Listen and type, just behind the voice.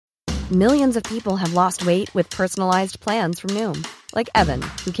Millions of people have lost weight with personalized plans from Noom. Like Evan,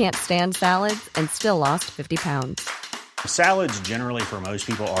 who can't stand salads and still lost 50 pounds. Salads generally for most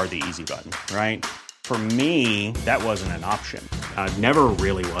people are the easy button, right? For me, that wasn't an option. I never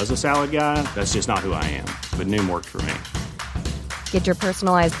really was a salad guy. That's just not who I am. But Noom worked for me. Get your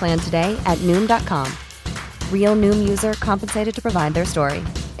personalized plan today at Noom.com. Real Noom user compensated to provide their story.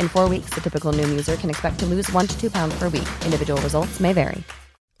 In 4 weeks, the typical Noom user can expect to lose 1 to 2 pounds per week. Individual results may vary.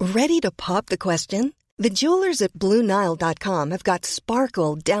 Ready to pop the question? The jewelers at BlueNile.com have got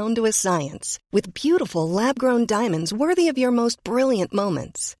sparkle down to a science with beautiful lab-grown diamonds worthy of your most brilliant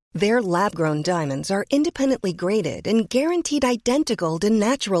moments. Their lab-grown diamonds are independently graded and guaranteed identical to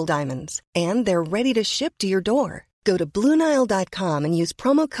natural diamonds, and they're ready to ship to your door. Go to BlueNile.com and use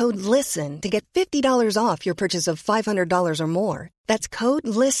promo code LISTEN to get $50 off your purchase of $500 or more. That's code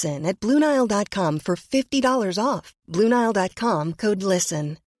LISTEN at BlueNile.com for $50 off. BlueNile.com, code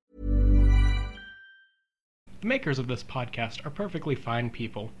LISTEN. The makers of this podcast are perfectly fine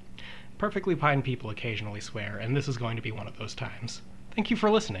people. Perfectly fine people occasionally swear, and this is going to be one of those times. Thank you for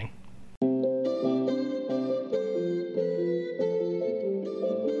listening.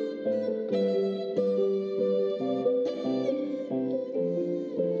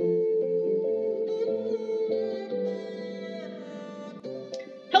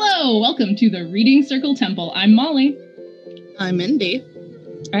 Hello, welcome to the Reading Circle Temple. I'm Molly. I'm Indy.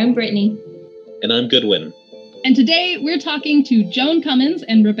 I'm Brittany. And I'm Goodwin. And today we're talking to Joan Cummins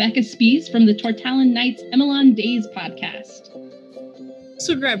and Rebecca Spees from the Tortallon Nights Emelon Days podcast.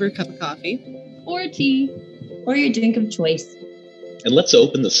 So grab your cup of coffee. Or tea. Or your drink of choice. And let's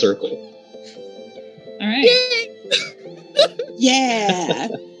open the circle. All right. Yay! Yeah!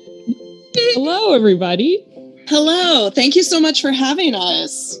 Hello, everybody. Hello. Thank you so much for having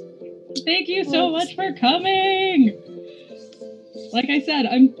us. Thank you so much for coming. Like I said,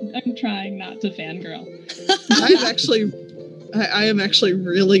 I'm trying not to fangirl. I am actually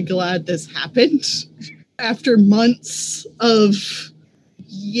really glad this happened after months of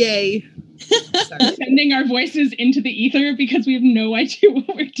yay. Sending our voices into the ether because we have no idea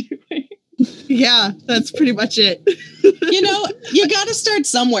what we're doing. Yeah, that's pretty much it. You know, you got to start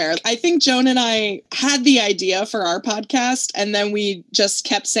somewhere. I think Joan and I had the idea for our podcast, and then we just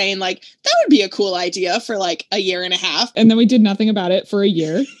kept saying, like, that would be a cool idea for like a year and a half. And then we did nothing about it for a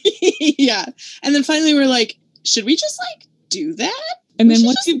year. Yeah. And then finally we're like, should we just like do that? And then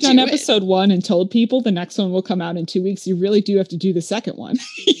once you've done episode 1 and told people the next one will come out in 2 weeks, you really do have to do the second one.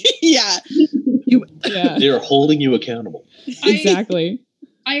 Yeah. Yeah. They're holding you accountable. Exactly.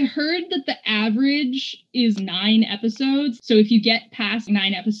 I heard that the average is 9 episodes. So if you get past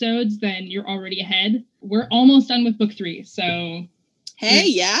 9 episodes, then you're already ahead. We're almost done with book 3. So. Hey,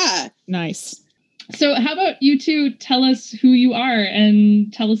 yeah. Nice. So how about you two tell us who you are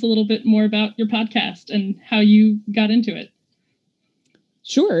and tell us a little bit more about your podcast and how you got into it.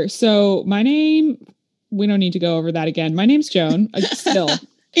 Sure. So my name, we don't need to go over that again. My name's Joan. Still.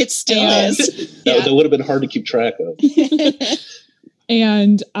 It still is. That would have been hard to keep track of.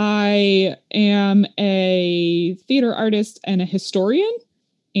 And I am a theater artist and a historian.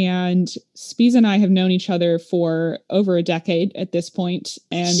 And Spees and I have known each other for over a decade at this point.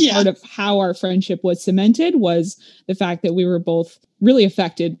 And part of how our friendship was cemented was the fact that we were both really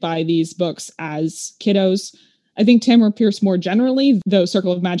affected by these books as kiddos. I think Tamora Pierce more generally, though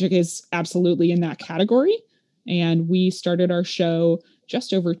Circle of Magic is absolutely in that category. And we started our show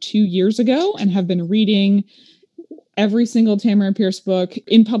just over 2 years ago and have been reading every single Tamora Pierce book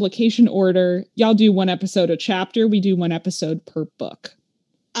in publication order. Y'all do 1 episode a chapter. We do 1 episode per book.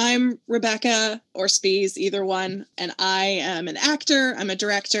 I'm Rebecca or Spees, either one. And I am an actor. I'm a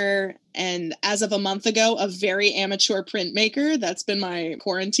director. And as of a month ago, a very amateur printmaker. That's been my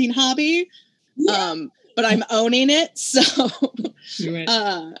quarantine hobby. Yeah. But I'm owning it. So,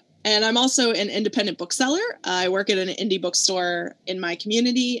 and I'm also an independent bookseller. I work at an indie bookstore in my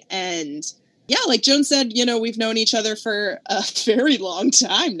community. And yeah, like Joan said, you know, we've known each other for a very long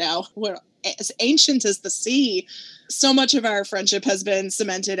time now. We're as ancient as the sea. So much of our friendship has been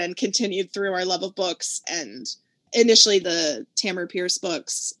cemented and continued through our love of books and initially the Tamora Pierce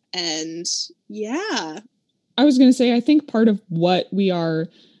books. And yeah. I was going to say, I think part of what we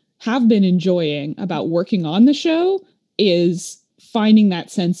have been enjoying about working on the show is finding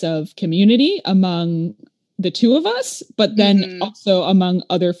that sense of community among the two of us, but then also among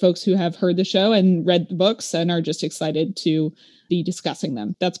other folks who have heard the show and read the books and are just excited to be discussing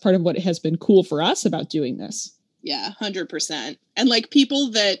them. That's part of what has been cool for us about doing this. Yeah, 100%. And like people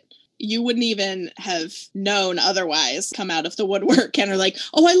that you wouldn't even have known otherwise come out of the woodwork and are like,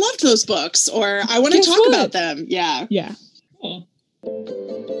 oh, I loved those books, or I want to talk about them. Yeah. Yeah. Cool.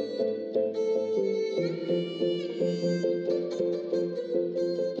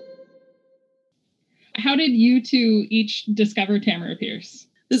 How did you two each discover Tamara Pierce?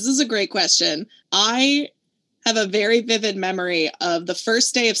 This is a great question. I have a very vivid memory of the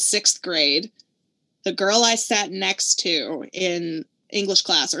first day of 6th grade. The girl I sat next to in English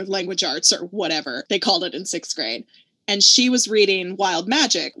class or language arts or whatever they called it in 6th grade. And she was reading Wild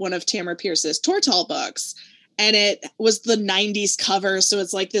Magic, one of Tamara Pierce's Tortall books. And it was the 90s cover. So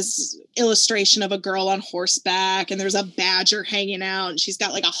it's like this illustration of a girl on horseback and there's a badger hanging out and she's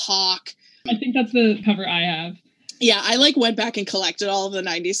got like a hawk. I think that's the cover I have. Yeah, I went back and collected all of the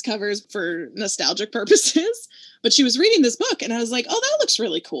 90s covers for nostalgic purposes. But she was reading this book and I was like, oh, that looks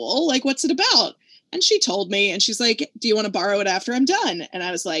really cool. Like, what's it about? And she told me and she's like, do you want to borrow it after I'm done? And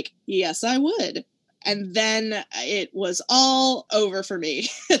I was like, yes, I would. And then it was all over for me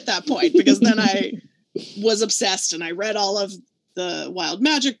at that point because then I was obsessed and I read all of the Wild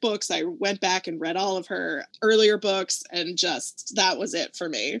Magic books. I went back and read all of her earlier books and just that was it for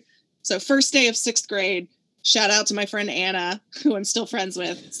me. So first day of 6th grade, shout out to my friend Anna, who I'm still friends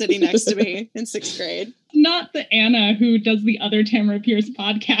with, sitting next to me in 6th grade. Not the Anna who does the other Tamara Pierce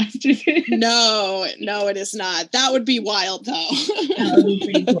podcast, is it? No, it is not. That would be wild, though. That would be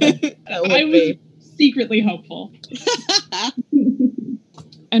pretty cool. I was secretly hopeful.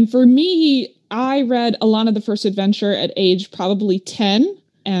 And for me, I read Alana the First Adventure at age probably 10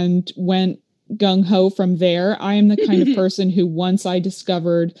 and went gung-ho from there. I am the kind of person who, once I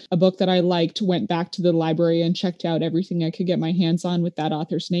discovered a book that I liked, went back to the library and checked out everything I could get my hands on with that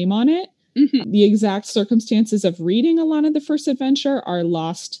author's name on it. Mm-hmm. The exact circumstances of reading Alana the First Adventure are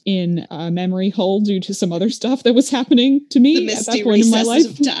lost in a memory hole due to some other stuff that was happening to me at that point in my life.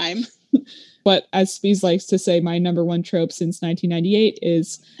 Of time. But as Spees likes to say, my number one trope since 1998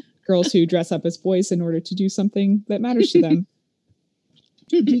 is girls who dress up as boys in order to do something that matters to them.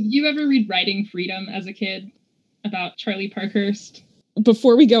 Did you ever read Writing Freedom as a kid about Charlie Parkhurst?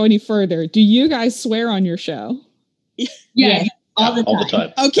 Before we go any further, do you guys swear on your show? Yeah. All the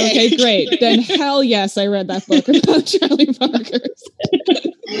time. Okay, great. Then hell yes, I read that book about Charlie Parkhurst.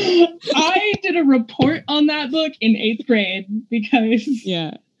 I did a report on that book in 8th grade because...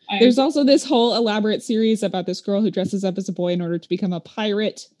 Yeah. There's also this whole elaborate series about this girl who dresses up as a boy in order to become a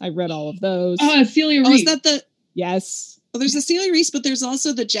pirate. I read all of those. Celia Reese. Oh, is that the... Yes. Well, there's a Celia Reese, but there's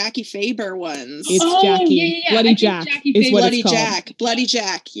also the Jackie Faber ones. It's Jackie. Yeah. Bloody Jack is what it's called. Bloody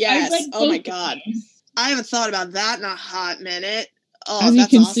Jack. Yes. Oh my God. I haven't thought about that in a hot minute. Oh, as you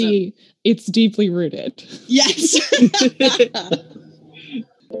can awesome. see, it's deeply rooted. Yes.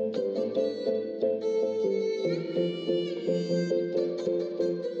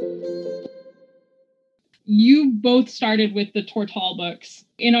 You both started with the Tortall books.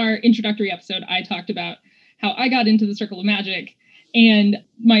 In our introductory episode, I talked about how I got into the Circle of Magic, and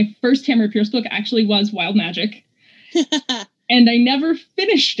my first Tamara Pierce book actually was Wild Magic. And I never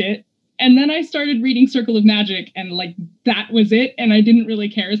finished it. And then I started reading Circle of Magic, and that was it. And I didn't really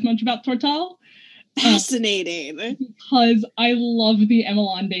care as much about Tortall. Fascinating. Because I love the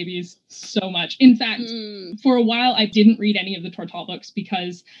Emelon babies so much. In fact, for a while, I didn't read any of the Tortall books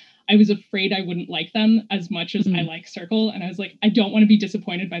because I was afraid I wouldn't like them as much as I like Circle. And I was like, I don't want to be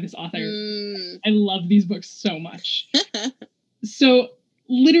disappointed by this author. I love these books so much. So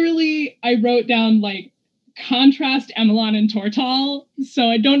literally, I wrote down contrast Emelon and Tortall. So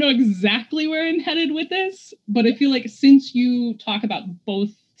I don't know exactly where I'm headed with this, but I feel like since you talk about both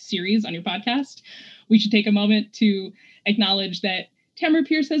series on your podcast, we should take a moment to acknowledge that Tamara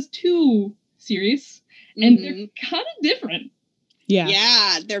Pierce has 2 series and they're kind of different.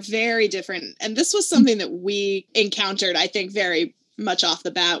 Yeah, they're very different. And this was something that we encountered, I think, very much off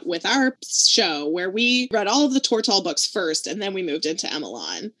the bat with our show, where we read all of the Tortall books first, and then we moved into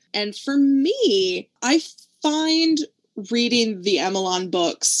Emelon. And for me, I find reading the Emelon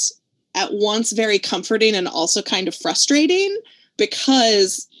books at once very comforting and also kind of frustrating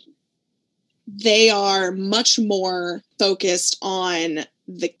because they are much more focused on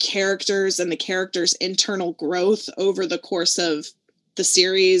the characters and the characters' internal growth over the course of the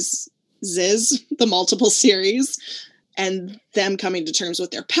series, the multiple series, and them coming to terms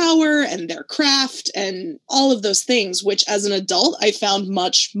with their power and their craft and all of those things, which as an adult, I found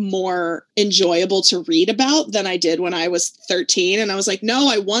much more enjoyable to read about than I did when I was 13. And I was like, no,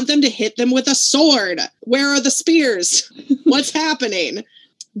 I want them to hit them with a sword. Where are the spears? What's happening?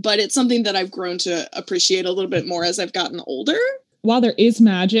 But it's something that I've grown to appreciate a little bit more as I've gotten older. While there is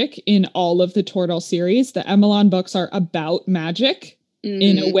magic in all of the Tortall series, the Emelon books are about magic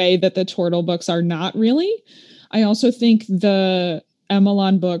in a way that the Tortall books are not really. I also think the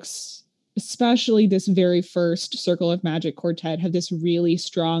Emelon books especially this very first Circle of Magic quartet, have this really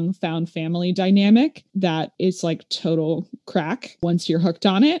strong found family dynamic that is like total crack once you're hooked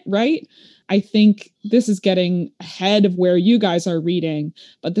on it, right? I think this is getting ahead of where you guys are reading,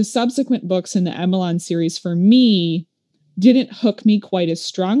 but the subsequent books in the Emelon series for me didn't hook me quite as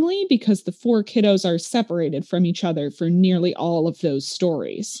strongly because the four kiddos are separated from each other for nearly all of those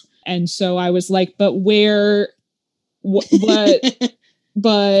stories. And so I was like, but where, what,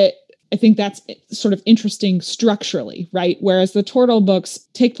 but I think that's sort of interesting structurally, right? Whereas the Tortle books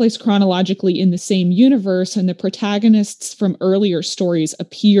take place chronologically in the same universe and the protagonists from earlier stories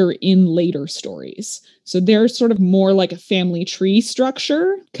appear in later stories. So they're sort of more like a family tree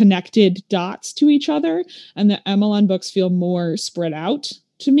structure, connected dots to each other. And the Emelon books feel more spread out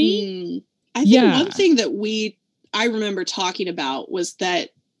to me. I think one thing that I remember talking about was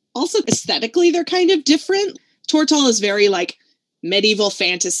that also aesthetically, they're kind of different. Tortall is very like medieval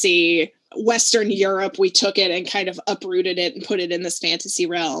fantasy, Western Europe. We took it and kind of uprooted it and put it in this fantasy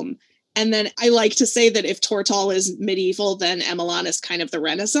realm. And then I like to say that if Tortall is medieval, then Emelon is kind of the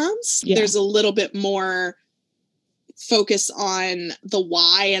Renaissance. Yeah. There's a little bit more focus on the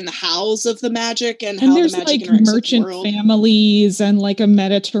why and the hows of the magic and how there's the magic like merchant families and like a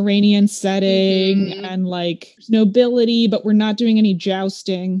Mediterranean setting and like nobility, but we're not doing any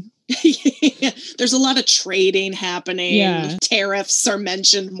jousting. Yeah. There's a lot of trading happening. Yeah. Tariffs are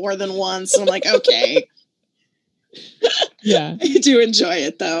mentioned more than once. I'm like, okay. Yeah. I do enjoy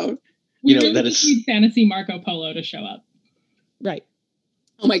it though. We really need fantasy Marco Polo to show up. Right.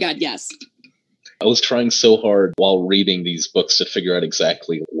 Oh my God, yes. I was trying so hard while reading these books to figure out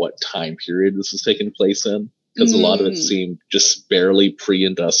exactly what time period this is taking place in, because a lot of it seemed just barely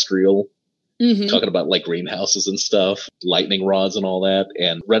pre-industrial. Talking about like greenhouses and stuff, lightning rods and all that.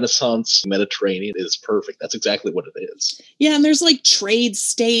 And Renaissance Mediterranean is perfect. That's exactly what it is. Yeah, and there's like trade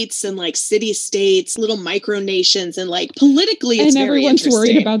states and like city states, little micronations, and like politically it's very interesting. And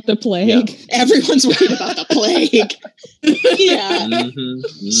everyone's worried about the plague. Yeah. Everyone's worried about the plague. Yeah.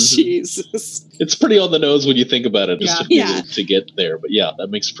 Jesus. It's pretty on the nose when you think about it, just to get there. But yeah, that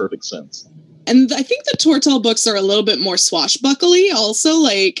makes perfect sense. And I think the Tortall books are a little bit more swashbuckly also,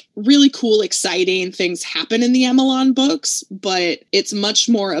 like really cool, exciting things happen in the Emelon books, but it's much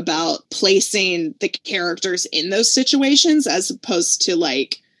more about placing the characters in those situations as opposed to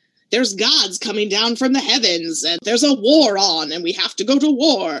like, there's gods coming down from the heavens and there's a war on and we have to go to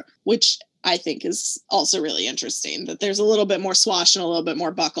war, which I think is also really interesting, that there's a little bit more swash and a little bit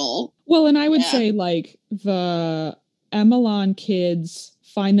more buckle. Well, and I would say like the Emelon kids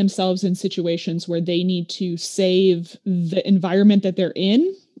find themselves in situations where they need to save the environment that they're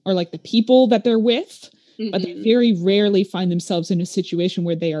in or like the people that they're with, but they very rarely find themselves in a situation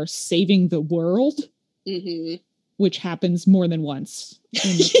where they are saving the world, which happens more than once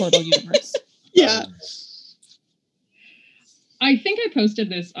in the Tortall universe. Yeah. I think I posted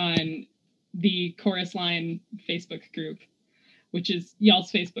this on the Chorus Line Facebook group, which is y'all's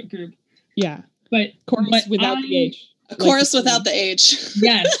Facebook group. Yeah. But Chorus without the H. A chorus without the H.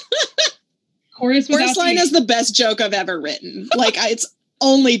 Yes. Chorus line is the best joke I've ever written. Like, it's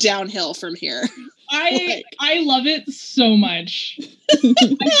only downhill from here. I love it so much. I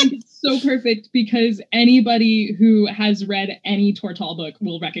think it's so perfect because anybody who has read any Tortall book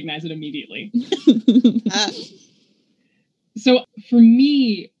will recognize it immediately. So for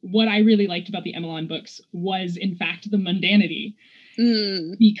me, what I really liked about the Emelon books was, in fact, the mundanity.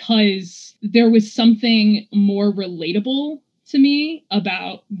 Because there was something more relatable to me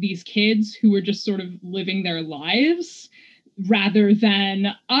about these kids who were just sort of living their lives rather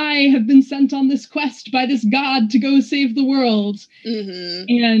than I have been sent on this quest by this god to go save the world.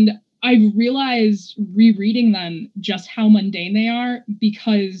 And I realized rereading them just how mundane they are,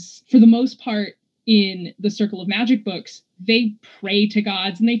 because for the most part in the Circle of Magic books, they pray to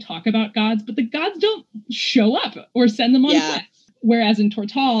gods and they talk about gods, but the gods don't show up or send them on quests. Whereas in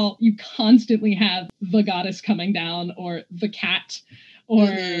Tortall, you constantly have the goddess coming down, or the cat, or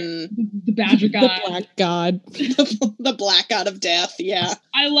the badger god. The black god. The black god of death, yeah.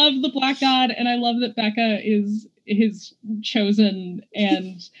 I love the black god, and I love that Becca is his chosen,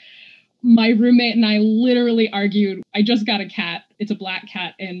 and my roommate and I literally argued. I just got a cat. It's a black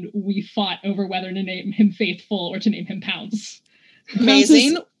cat, and we fought over whether to name him Faithful or to name him Pounce.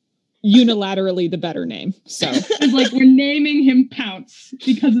 Amazing. Unilaterally the better name. So it's like we're naming him Pounce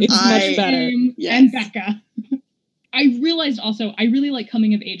because it's much better. And Becca. I realized also I really like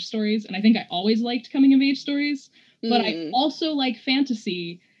coming of age stories, and I think I always liked coming of age stories, but I also like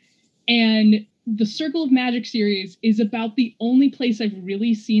fantasy. And the Circle of Magic series is about the only place I've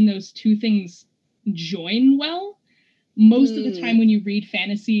really seen those two things join well. most of the time when you read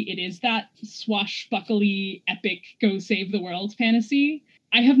fantasy, it is that swashbuckly, epic, go save the world fantasy.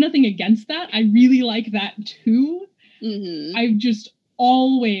 I have nothing against that. I really like that too. I've just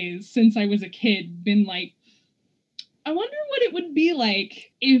always, since I was a kid, been like, I wonder what it would be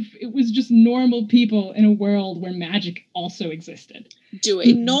like if it was just normal people in a world where magic also existed.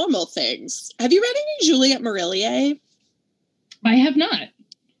 Doing normal things. Have you read any Juliette Marillier? I have not.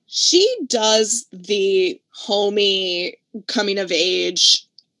 She does the homey coming of age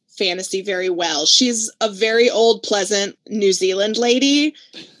fantasy very well. She's a very old, pleasant New Zealand lady,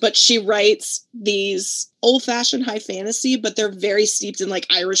 but she writes these old-fashioned high fantasy, but they're very steeped in like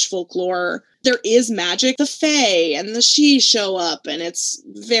Irish folklore. There is magic. The Fae and the Sidhe show up, and it's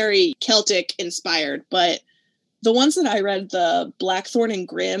very Celtic inspired. But the ones that I read, the Blackthorn and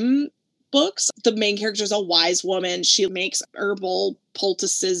Grimm books, the main character is a wise woman. She makes herbal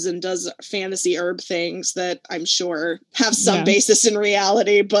poultices and does fantasy herb things that I'm sure have some basis in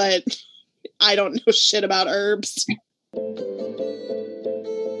reality, but I don't know shit about herbs.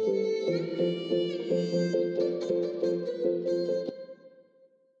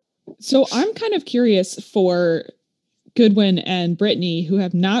 So I'm kind of curious for Goodwin and Brittany, who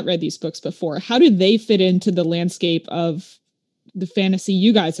have not read these books before, how do they fit into the landscape of the fantasy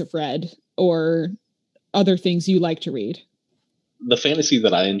you guys have read or other things you like to read? The fantasy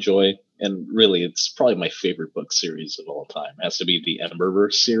that I enjoy, and really it's probably my favorite book series of all time, has to be the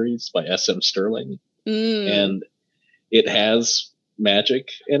Emberverse series by S.M. Stirling. And it has magic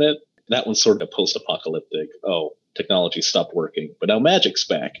in it. That one's sort of post-apocalyptic. Oh, technology stopped working, but now magic's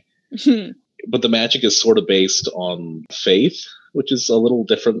back. But the magic is sort of based on faith, which is a little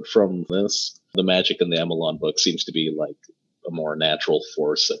different from this. The magic in the Emelon book seems to be like a more natural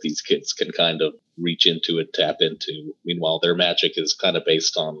force that these kids can kind of reach into and tap into. Meanwhile, their magic is kind of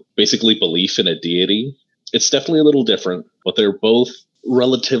based on basically belief in a deity. It's definitely a little different, but they're both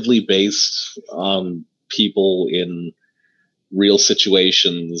relatively based on people in real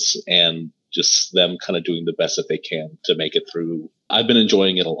situations and just them kind of doing the best that they can to make it through. I've been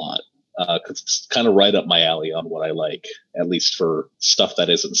enjoying it a lot because it's kind of right up my alley on what I like, at least for stuff that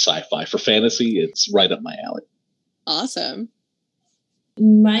isn't sci-fi. For fantasy, it's right up my alley. Awesome.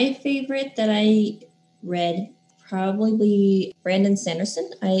 My favorite that I read, probably Brandon Sanderson.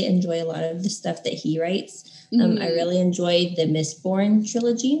 I enjoy a lot of the stuff that he writes. I really enjoyed the Mistborn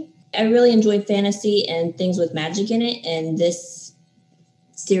trilogy. I really enjoy fantasy and things with magic in it, and this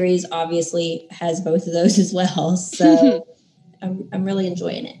series obviously has both of those as well. So I'm really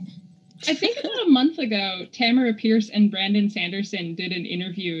enjoying it. I think about a month ago, Tamara Pierce and Brandon Sanderson did an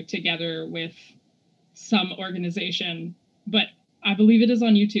interview together with some organization, but I believe it is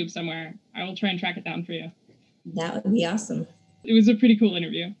on YouTube somewhere. I will try and track it down for you. That would be awesome. It was a pretty cool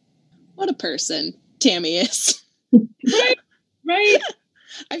interview. What a person Tammy is. Right?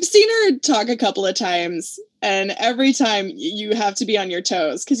 I've seen her talk a couple of times, and every time you have to be on your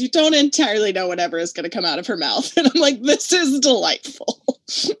toes because you don't entirely know whatever is going to come out of her mouth. And I'm like, this is delightful.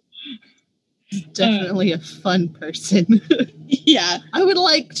 Definitely a fun person. Yeah. I would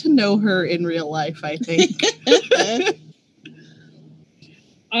like to know her in real life, I think.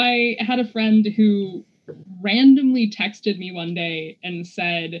 I had a friend who randomly texted me one day and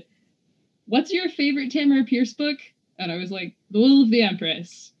said, "What's your favorite Tamara Pierce book?" And I was like, "The Will of the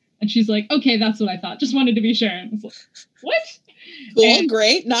Empress." And she's like, "Okay, that's what I thought. Just wanted to be sure." And I was like, what? Cool,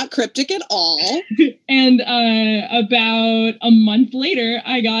 great. Not cryptic at all. And about a month later,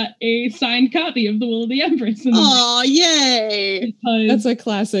 I got a signed copy of The Will of the Empress. Oh, yay. That's a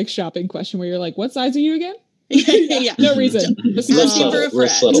classic shopping question where you're like, what size are you again? Yeah. No reason. Just asking for a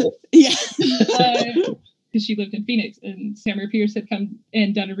friend. Subtle. Yeah. Because she lived in Phoenix, and Tamara Pierce had come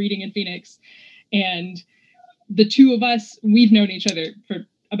and done a reading in Phoenix. And the two of us, we've known each other for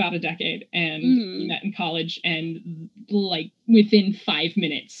about a decade, and we met in college, and like within 5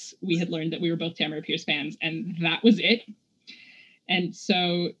 minutes we had learned that we were both Tamara Pierce fans, and that was it. And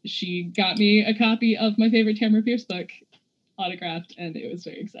so she got me a copy of my favorite Tamara Pierce book autographed, and it was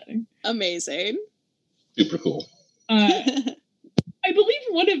very exciting. Amazing. Super cool. I believe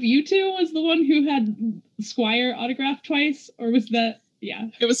one of you two was the one who had Squire autographed twice, or was that? Yeah,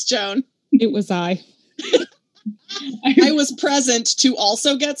 it was Joan. It was I. I was present to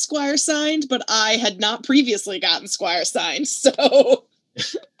also get Squire signed, but I had not previously gotten Squire signed, so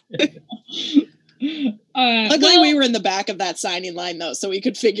luckily we were in the back of that signing line though, so we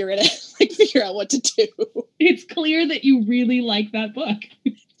could figure out what to do. It's clear that you really like that book.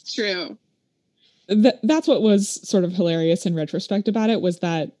 It's true. That's what was sort of hilarious in retrospect about it, was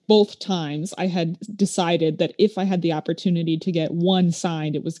that both times I had decided that if I had the opportunity to get one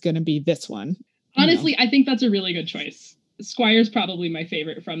signed, it was going to be this one. Honestly, I think that's a really good choice. Squire's probably my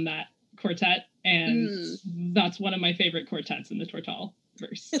favorite from that quartet, and that's one of my favorite quartets in the Tortall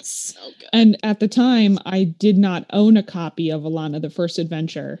verse. It's so good. And at the time, I did not own a copy of Alanna, the First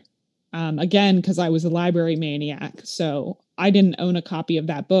Adventure. Again, because I was a library maniac. So I didn't own a copy of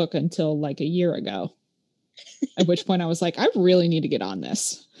that book until like a year ago. At which point I was like, I really need to get on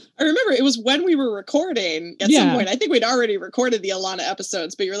this. I remember it was when we were recording at some point. I think we'd already recorded the Alanna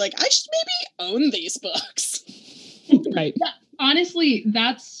episodes, but you were like, I should maybe own these books. Right. Honestly,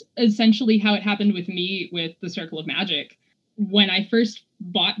 that's essentially how it happened with me with the Circle of Magic. When I first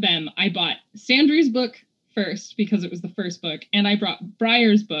bought them, I bought Sandry's book first because it was the first book, and I brought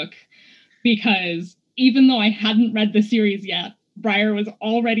Briar's book because even though I hadn't read the series yet, Briar was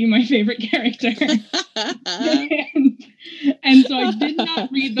already my favorite character. and so I did not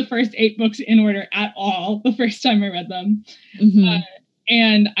read the first 8 books in order at all the first time I read them. Mm-hmm.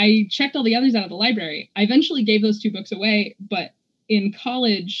 And I checked all the others out of the library. I eventually gave those 2 books away, but in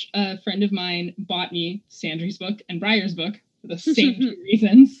college, a friend of mine bought me Sandry's book and Briar's book for the same 2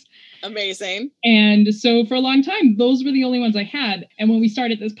 reasons. Amazing. And so for a long time, those were the only ones I had. And when we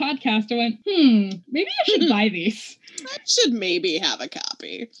started this podcast, I went, maybe I should buy these. I should maybe have a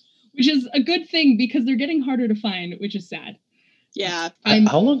copy. Which is a good thing because they're getting harder to find, which is sad. Yeah.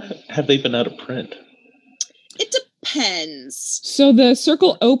 How long have they been out of print? It depends. So the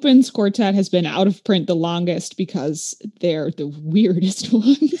Circle Opens quartet has been out of print the longest because they're the weirdest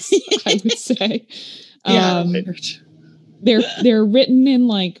ones, I would say. Yeah. They're written in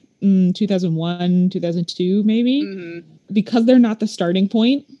like 2001, 2002, maybe. Mm-hmm. Because they're not the starting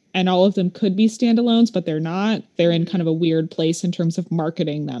point, and all of them could be standalones, but they're not. They're in kind of a weird place in terms of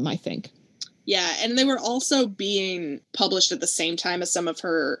marketing them, I think. Yeah, and they were also being published at the same time as some of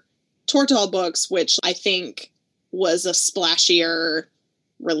her Tortall books, which I think was a splashier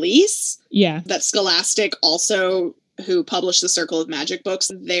release. Yeah. That Scholastic also, who published the Circle of Magic books,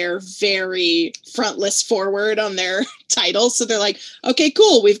 they're very front list forward on their titles. So they're like, okay,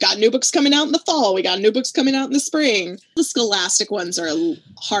 cool. We've got new books coming out in the fall. We got new books coming out in the spring. The Scholastic ones are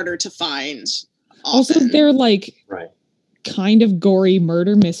harder to find often. Also, they're like kind of gory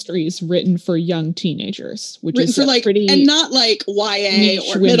murder mysteries written for young teenagers, which written is for like, pretty and not like YA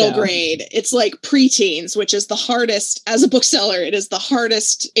or middle grade. It's like preteens, which is the hardest, as a bookseller, it is the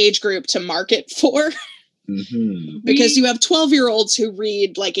hardest age group to market for. Mm-hmm. Because you have 12-year-olds who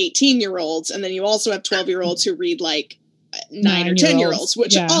read like 18-year-olds, and then you also have 12-year-olds who read like 9 or 10-year-olds,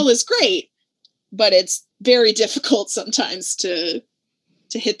 which all is great, but it's very difficult sometimes to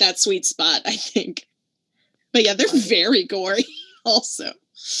hit that sweet spot, I think. But yeah, they're very gory also.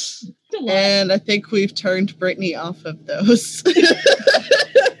 And I think we've turned Brittany off of those.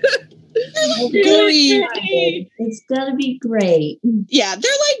 Gory. It's gonna be great. Yeah,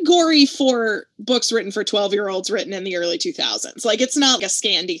 they're like gory for books written for 12-year-olds written in the early 2000s. Like, it's not like a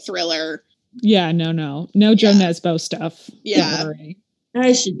Scandi thriller. Yeah, no Joe Nesbo stuff. Yeah.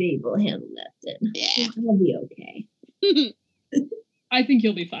 I should be able to handle that then. Yeah. I'll be okay. I think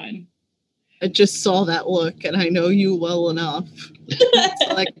you'll be fine. I just saw that look, and I know you well enough.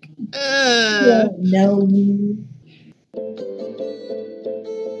 It's like, no.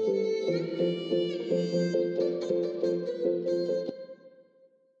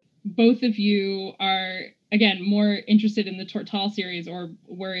 Both of you are, again, more interested in the Tortall series, or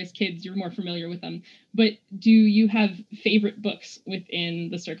were as kids, you're more familiar with them. But do you have favorite books within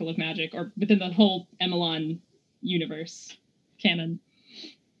the Circle of Magic, or within the whole Emelon universe canon?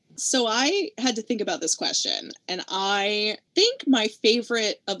 So I had to think about this question, and I think my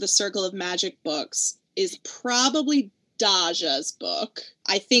favorite of the Circle of Magic books is probably Daja's book.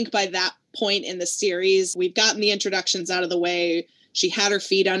 I think by that point in the series, we've gotten the introductions out of the way. She had her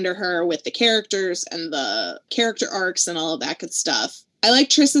feet under her with the characters and the character arcs and all of that good stuff. I like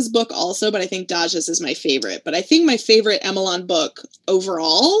Triss's book also, but I think Daja's is my favorite. But I think my favorite Emelon book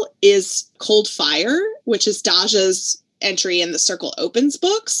overall is Cold Fire, which is Daja's entry in the Circle Opens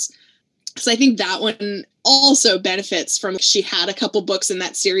books. So I think that one also benefits from, she had a couple books in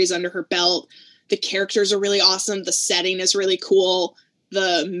that series under her belt. The characters are really awesome. The setting is really cool.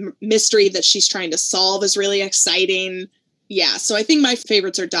 The mystery that she's trying to solve is really exciting. Yeah, so I think my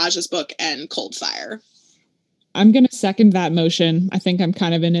favorites are Daja's book and Cold Fire. I'm going to second that motion. I think I'm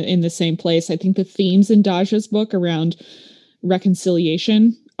kind of in the same place. I think the themes in Daja's book around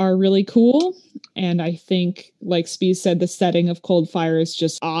reconciliation are really cool. And I think, like Spee said, the setting of Cold Fire is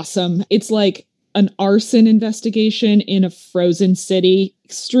just awesome. It's like an arson investigation in a frozen city.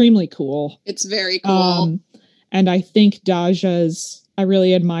 Extremely cool. It's very cool. And I think Daja's, I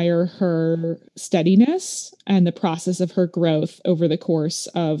really admire her steadiness and the process of her growth over the course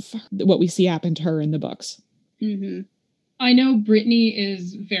of what we see happen to her in the books. Mm-hmm. I know Brittany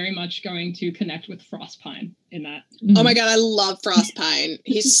is very much going to connect with Frostpine in that. Oh my God, I love Frostpine.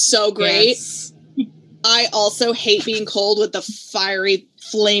 He's so great. Yes. I also hate being cold with the fiery,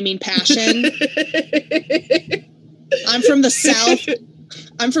 flaming passion. I'm from the South.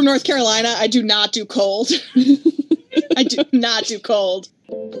 I'm from North Carolina. I do not do cold. I do not do cold.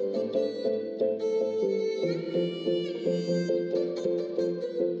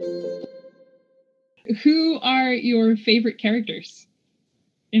 Who are your favorite characters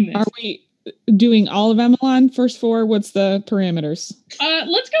in this? Are we doing all of Emelon first four? What's the parameters?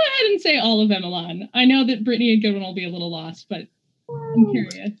 Let's go ahead and say all of Emelon. I know that Brittany and Goodwin will be a little lost, but I'm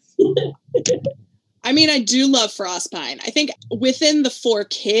curious. I mean, I do love Frostpine. I think within the four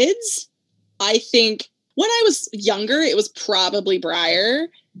kids, I think when I was younger, it was probably Briar.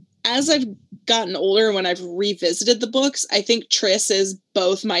 As I've gotten older, when I've revisited the books, I think Triss is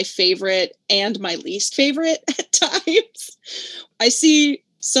both my favorite and my least favorite at times. I see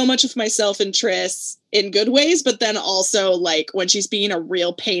so much of myself in Triss in good ways, but then also like when she's being a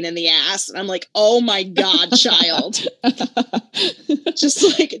real pain in the ass, and I'm like, oh my God, child.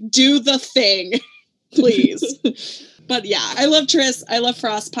 Just like do the thing, please. But yeah, I love Triss. I love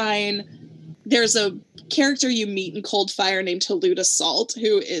Frostpine. There's a character you meet in Cold Fire named Haluda Salt,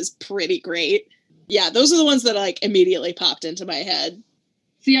 who is pretty great. Yeah, those are the ones that like immediately popped into my head.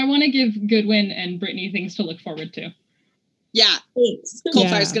 See, I want to give Goodwin and Brittany things to look forward to. Yeah, Cold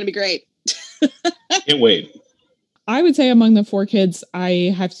Fire's going to be great. Can't wait. I would say among the four kids,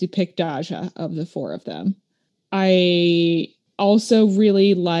 I have to pick Daja of the four of them. I also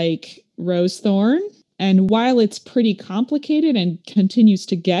really like Rosethorn. And while it's pretty complicated and continues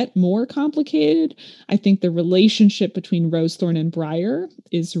to get more complicated, I think the relationship between Rosethorn and Briar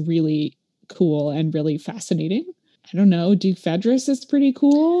is really cool and really fascinating. I don't know. Duke Fedris is pretty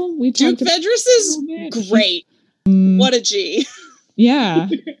cool. Duke Fedris is great. What a G. Yeah.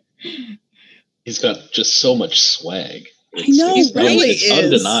 He's got just so much swag. I know, right? It's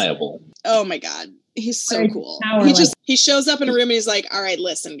undeniable. Oh my God. He's so cool. He shows up in a room and he's like, all right,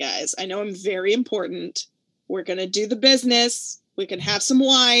 listen, guys, I know I'm very important. We're going to do the business. We can have some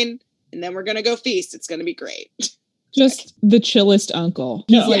wine and then we're going to go feast. It's going to be great. Just the chillest uncle.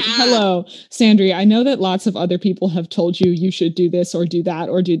 He's like, hello, Sandry, I know that lots of other people have told you should do this or do that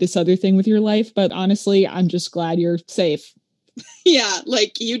or do this other thing with your life. But honestly, I'm just glad you're safe. Yeah.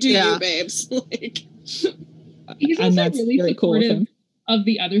 Like you do you, babes. Like, he's also really very cool with him. Of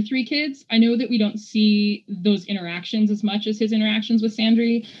the other three kids. I know that we don't see those interactions as much as his interactions with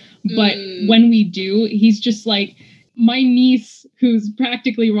Sandry, but when we do, he's just like, my niece, who's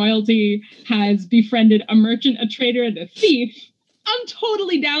practically royalty, has befriended a merchant, a trader, and a thief. I'm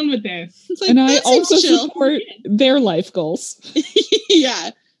totally down with this. Like, and I also support their life goals.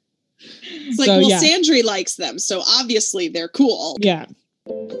 Yeah. It's like, so, Sandry likes them, so obviously they're cool. Yeah.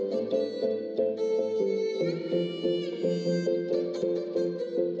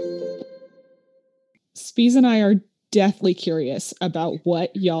 Spees and I are deathly curious about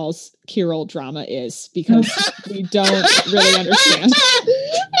what y'all's Kirill drama is because we don't really understand.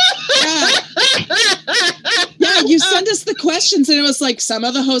 Yeah, you sent us the questions and it was like, some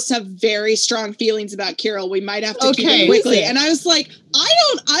of the hosts have very strong feelings about Kirill. We might have to keep it quickly. And I was like,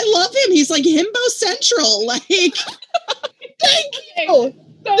 I love him. He's like himbo central. Like, thank you.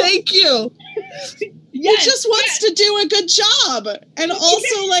 Thank you. He just wants to do a good job and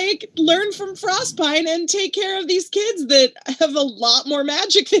also like learn from Frostpine and take care of these kids that have a lot more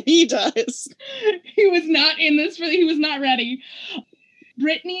magic than he does. He was not in this he was not ready.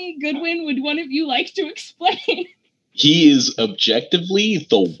 Brittany, Goodwin, would one of you like to explain? He is objectively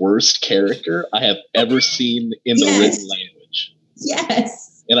the worst character I have ever seen in the written language.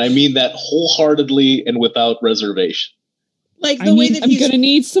 Yes. And I mean that wholeheartedly and without reservation. Like the way that I'm going to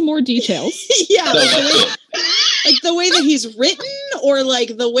need some more details. Yeah, like the way that he's written, or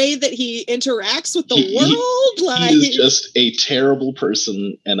like the way that he interacts with the world. Like he is just a terrible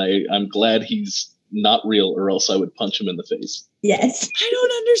person, and I'm glad he's not real, or else I would punch him in the face. Yes, I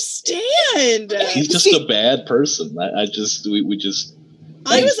don't understand. He's just a bad person.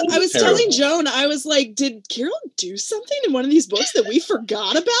 I was telling Joan, I was like, did Kirill do something in one of these books that we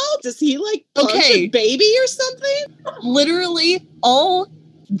forgot about? Does he like punch a baby or something? Literally all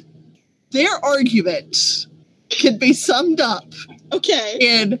their argument can be summed up. Okay.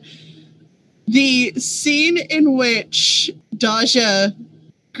 In the scene in which Daja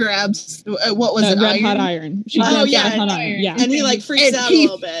grabs what was it? Red hot iron. She grabs red hot iron. Yeah. And he like freaks out a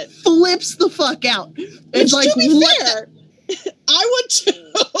little bit. Flips the fuck out. It's like, what? I would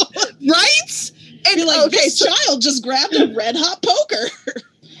too. Right? And be like, this child just grabbed a red hot poker.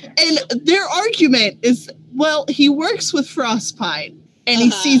 And their argument is, well, he works with Frostpine and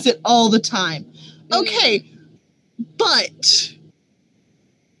he sees it all the time. Okay, but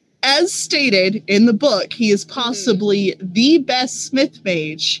as stated in the book, he is possibly the best Smith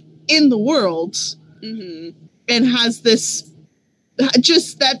mage in the world, and has this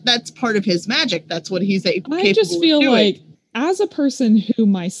that's part of his magic. That's what he's capable of doing. I just feel like, as a person who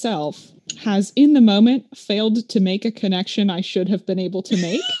myself has in the moment failed to make a connection I should have been able to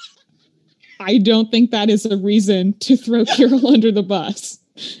make, I don't think that is a reason to throw Kirill under the bus.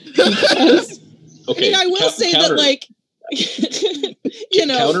 Okay, I will say that, like,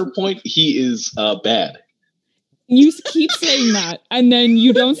 counterpoint, he is bad. You keep saying that, and then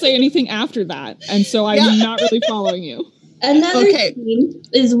you don't say anything after that, and so I'm not really following you. Another scene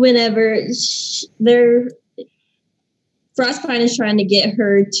is whenever Frostpine is trying to get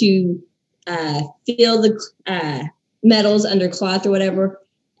her to feel the metals under cloth or whatever,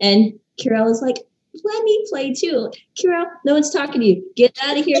 and Kirill is like, let me play too. Kirill, no one's talking to you. Get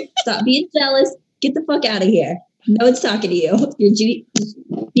out of here. Stop being jealous. Get the fuck out of here. No one's talking to you.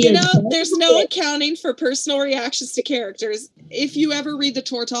 There's no accounting for personal reactions to characters. If you ever read the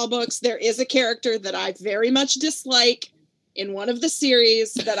Tortall books, there is a character that I very much dislike in one of the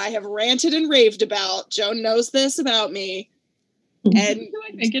series that I have ranted and raved about. Joan knows this about me. And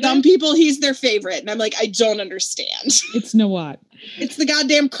some people, he's their favorite. And I'm like, I don't understand. It's Nawat. It's the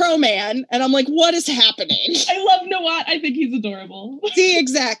goddamn Crow Man. And I'm like, what is happening? I love Nawat. I think he's adorable. See,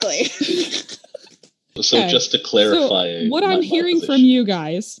 exactly. So just to clarify, what I'm hearing from you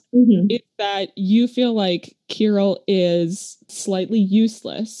guys is that you feel like Kirill is slightly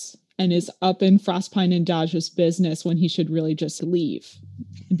useless and is up in Frostpine and Dodge's business when he should really just leave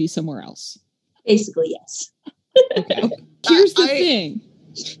and be somewhere else. Basically, yes. Okay. Here's the thing.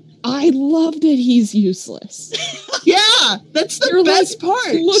 I love that he's useless. Yeah, that's the best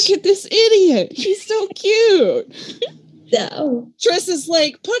part. Look at this idiot. He's so cute. No. Triss is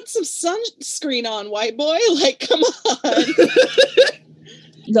like, put some sunscreen on, white boy. Like, come on.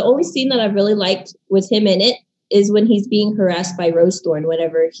 The only scene that I really liked with him in it is when he's being harassed by Rosethorn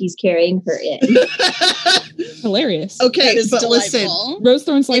whenever he's carrying her in. Hilarious. Okay, but delightful.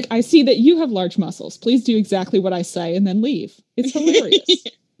 Listen. Rosethorn's like, I see that you have large muscles. Please do exactly what I say and then leave. It's hilarious.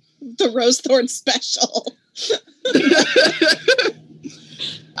 The Rosethorn special.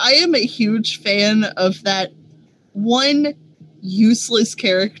 I am a huge fan of that one useless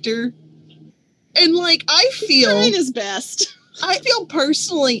character. And like, I feel trying his best. I feel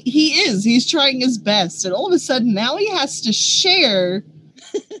personally he's trying his best, and all of a sudden now he has to share.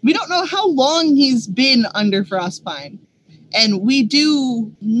 We don't know how long he's been under Frostpine, and we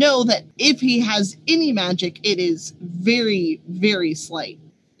do know that if he has any magic, it is very, very slight,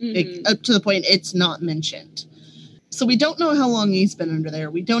 up to the point it's not mentioned. So we don't know how long he's been under there.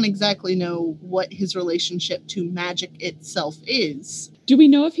 We don't exactly know what his relationship to magic itself is. Do we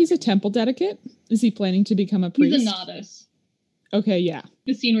know if he's a temple dedicate? Is he planning to become a priest? He's a novice. Okay, yeah.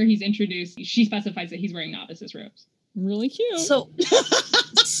 The scene where he's introduced, she specifies that he's wearing novice's robes. Really cute. So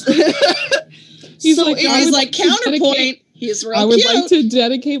he's like counterpoint. He's real I would cute. like to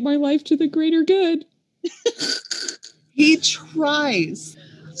dedicate my life to the greater good. He tries.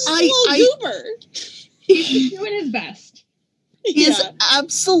 Goober. He's doing his best. He is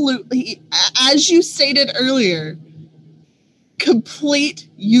absolutely, as you stated earlier, complete,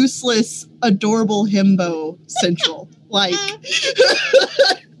 useless, adorable himbo central. Like,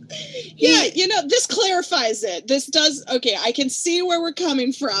 yeah, this clarifies it. This does, okay, I can see where we're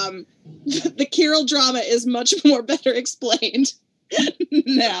coming from. The Kirill drama is much more better explained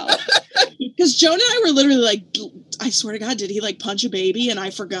now. Because Joan and I were literally like, I swear to God, did he like punch a baby and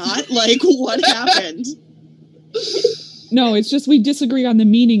I forgot? Like, what happened? No, it's just we disagree on the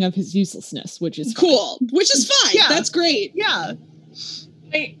meaning of his uselessness, which is cool. Which is fine. Yeah. That's great. Yeah.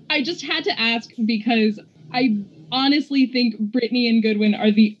 I just had to ask because I honestly think Brittany and Goodwin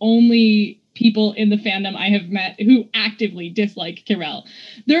are the only people in the fandom I have met who actively dislike Kirill.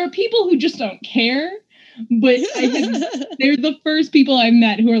 There are people who just don't care, but they're the first people I've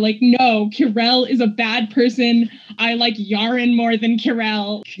met who are like, no, Kirill is a bad person. I like Yaren more than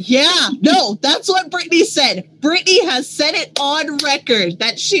Kirill. Yeah, no, that's what Brittany said. Brittany has said it on record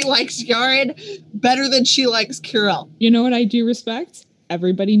that she likes Yaren better than she likes Kirill. You know what I do respect?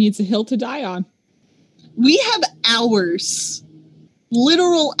 Everybody needs a hill to die on. We have hours,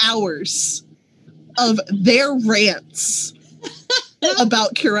 literal hours, of their rants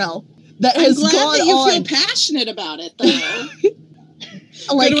about Kirill. That I'm has glad gone that you on. feel passionate about it,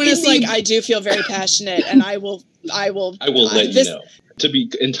 though. Like, Goodwin is like, I do feel very passionate, and I will I will let you know. To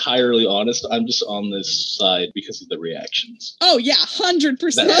be entirely honest, I'm just on this side because of the reactions. Oh yeah, 100%.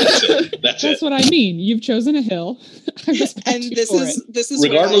 That's it. That's what I mean. You've chosen a hill. And this is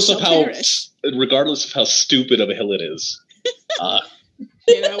regardless of how stupid of a hill it is.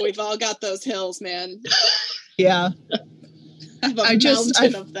 We've all got those hills, man. Yeah. I have a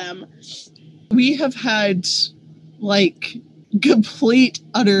mountain of them. We have had complete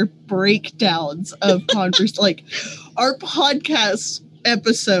utter breakdowns of conversation. Our podcast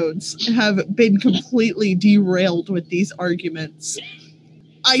episodes have been completely derailed with these arguments.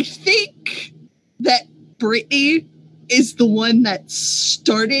 I think that Brittany is the one that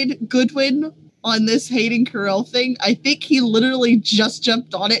started Goodwin on this Hayden Carell thing. I think he literally just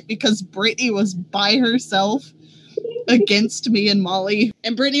jumped on it because Brittany was by herself against me and Molly.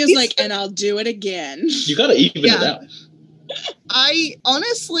 And Brittany was like, and I'll do it again. You gotta even it out. I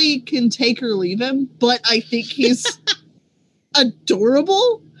honestly can take or leave him, but I think he's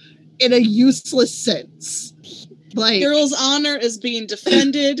adorable in a useless sense. Cyril's honor is being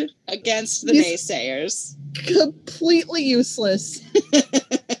defended against the naysayers. Completely useless.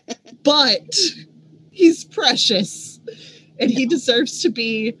 But he's precious. And he deserves to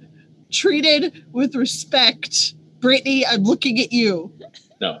be treated with respect. Brittany, I'm looking at you.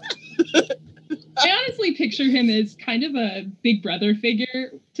 No. I honestly picture him as kind of a big brother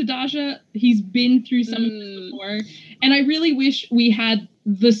figure to Daja. He's been through some of this before. And I really wish we had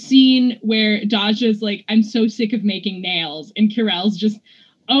the scene where Daja's like, I'm so sick of making nails. And Carell's just,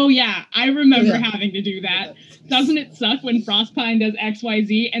 oh yeah, I remember having to do that. Doesn't it suck when Frostpine does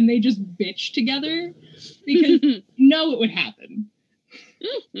XYZ and they just bitch together? Because you know it would happen.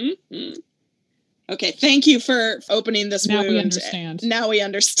 Okay, thank you for opening this wound. Now we understand. Now we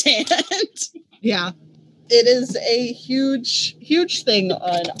understand. Yeah. It is a huge, huge thing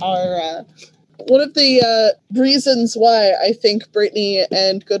on our... one of the reasons why I think Brittany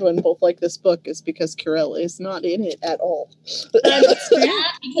and Goodwin both like this book is because Carell is not in it at all.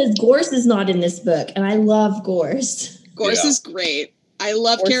 Because Gorse is not in this book, and I love Gorse. Gorse is great. I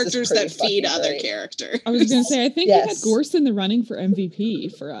love characters that feed other characters. I was going to say, I think we had Gorse in the running for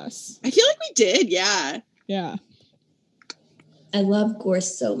MVP for us. I feel like we did, yeah. Yeah. I love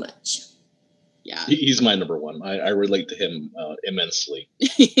Gorse so much. Yeah. He's my number one. I relate to him immensely,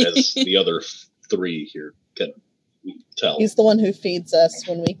 as the other three here can tell. He's the one who feeds us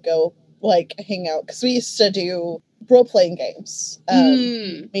when we go, hang out. Because we used to do role-playing games.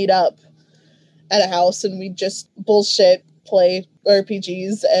 Meet up at a house, and we just bullshit, play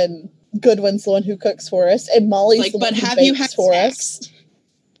RPGs, and Goodwin's the one who cooks for us, and Molly's the one who bakes for us.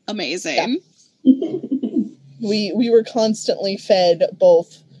 Amazing. Yeah. We were constantly fed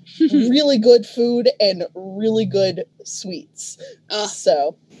both really good food and really good sweets.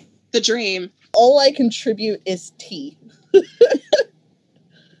 So the dream. All I contribute is tea.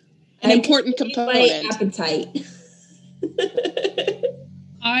 An important component. My appetite.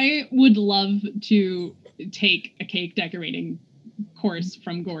 I would love to take a cake decorating course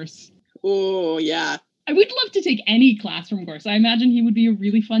from Gorse. Oh, yeah. I would love to take any class from Gorse. I imagine he would be a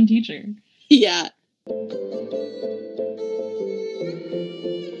really fun teacher. Yeah.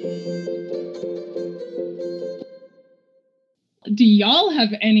 Do y'all have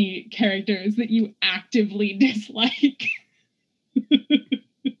any characters that you actively dislike?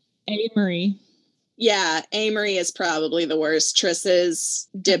 Amory. Yeah, Amory is probably the worst. Triss's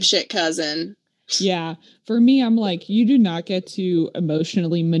dipshit cousin. Yeah. For me, I'm like, you do not get to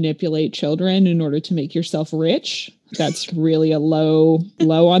emotionally manipulate children in order to make yourself rich. That's really a low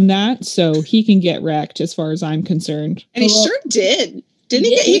on that. So he can get wrecked as far as I'm concerned. And he sure did. Didn't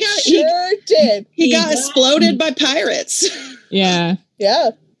he? He got exploded by pirates. Yeah.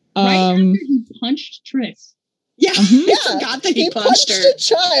 Yeah. Right after he punched Triss. Yeah. Yeah. I forgot that he punched her. a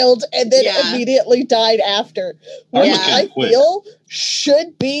child and then immediately died after. Which I feel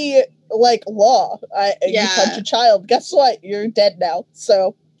should be law. You punch a child. Guess what? You're dead now.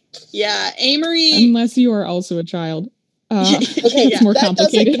 So. Yeah, Amory. Unless you are also a child. Okay, it's more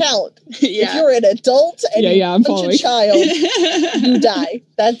complicated. That doesn't count. If you're an adult and you punch a child, you die.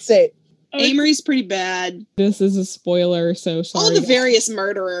 That's it. Amory's pretty bad. This is a spoiler, so sorry. All the various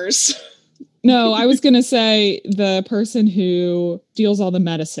murderers. No, I was going to say the person who steals all the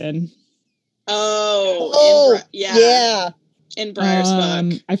medicine. Oh, yeah. In Briar's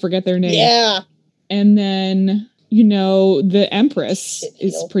book. I forget their name. Yeah. And then, the Empress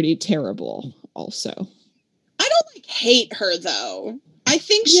is pretty terrible also. I don't hate her though. I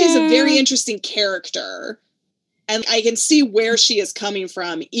think she's a very interesting character. And I can see where she is coming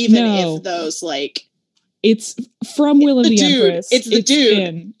from, even if those It's from Will of the dude. Empress. It's the dude.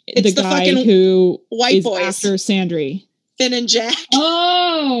 Finn, it's the guy fucking who white is boys. after Sandry. Finn and Jack.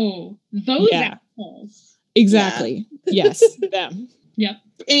 Oh, those assholes. Exactly. Yeah. Yes, them. Yep.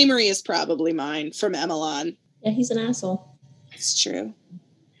 Amory is probably mine from Emelon. Yeah, he's an asshole. It's true.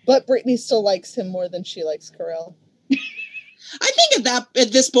 But Brittany still likes him more than she likes Carell. I think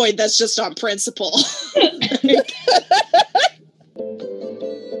at this point, that's just on principle.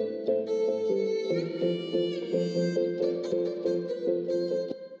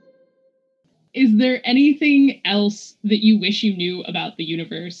 Is there anything else that you wish you knew about the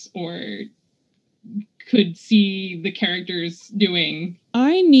universe or could see the characters doing?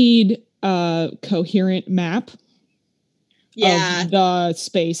 I need a coherent map of the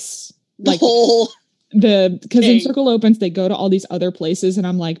space. The whole because in Circle Opens, they go to all these other places, and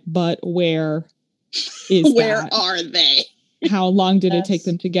I'm like, but where is where are they? How long did it take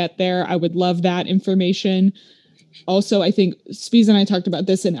them to get there? I would love that information. Also, I think Spees and I talked about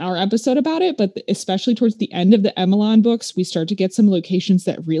this in our episode about it, but especially towards the end of the Emelon books, we start to get some locations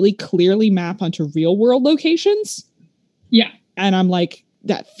that really clearly map onto real world locations. Yeah. And I'm like,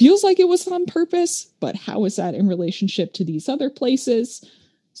 that feels like it was on purpose, but how is that in relationship to these other places?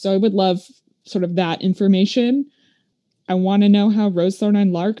 So I would love sort of that information. I want to know how Rosethorn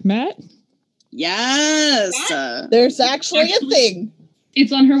and Lark met. Yes. There's actually a thing.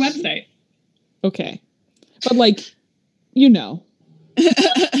 It's on her website. Okay. But like, you know.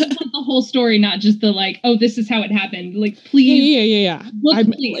 The whole story, not just the like, oh, this is how it happened. Like, please. Yeah.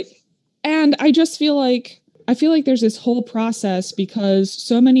 And I just feel like there's this whole process because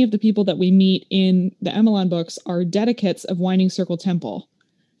so many of the people that we meet in the Emelon books are dedicates of Winding Circle Temple.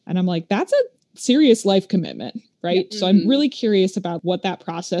 And I'm like, that's a serious life commitment, right? Mm-hmm. So I'm really curious about what that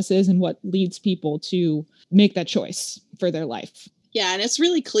process is and what leads people to make that choice for their life. Yeah, and it's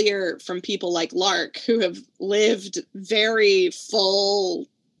really clear from people like Lark who have lived very full,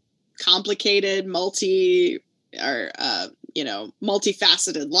 complicated, multifaceted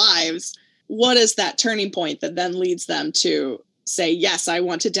lives. What is that turning point that then leads them to say, yes, I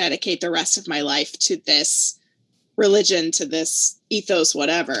want to dedicate the rest of my life to this religion, to this ethos,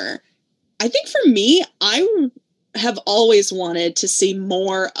 whatever. I think for me, I have always wanted to see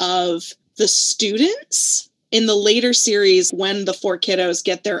more of the students in the later series when the four kiddos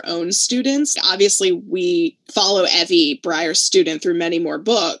get their own students. Obviously, we follow Evie, Briar's student, through many more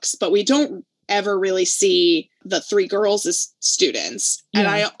books, but we don't ever really see the three girls as students. Yeah. And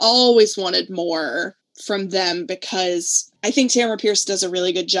I always wanted more from them because I think Tamara Pierce does a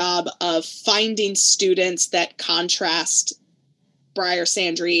really good job of finding students that contrast Briar,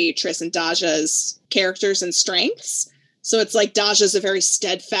 Sandry, Triss, and Daja's characters and strengths. So it's like Daja's a very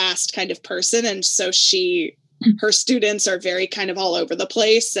steadfast kind of person, and so her students are very kind of all over the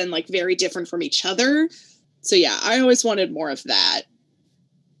place and like very different from each other. So yeah, I always wanted more of that.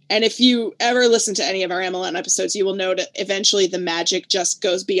 And if you ever listen to any of our Emelon episodes, you will know that eventually the magic just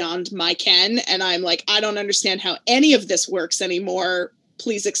goes beyond my ken. And I'm like, I don't understand how any of this works anymore.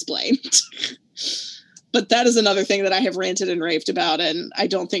 Please explain. But that is another thing that I have ranted and raved about. And I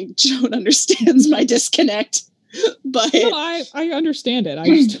don't think Joan understands my disconnect. But no, I understand it. I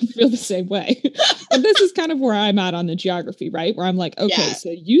just don't feel the same way. But this is kind of where I'm at on the geography, right? Where I'm like, okay,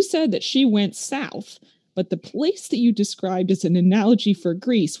 so you said that she went south, but the place that you described is an analogy for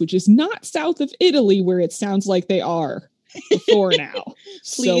Greece, which is not south of Italy, where it sounds like they are before now.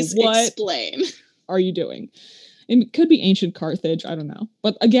 Please explain. Are you doing? And it could be ancient Carthage. I don't know.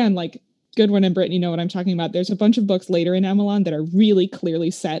 But again, like Goodwin and Brittany know what I'm talking about. There's a bunch of books later in Emelon that are really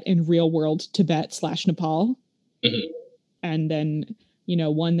clearly set in real world Tibet/Nepal. Mm-hmm. And then,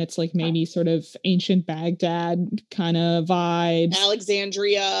 one that's like maybe sort of ancient Baghdad kind of vibes.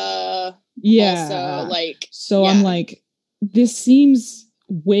 Alexandria. Yeah. Also, I'm like, this seems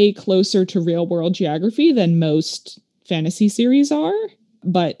way closer to real world geography than most fantasy series are.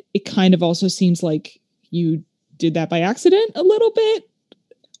 But it kind of also seems like you did that by accident a little bit.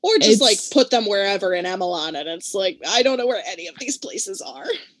 Or just put them wherever in Emelon. And it's like, I don't know where any of these places are.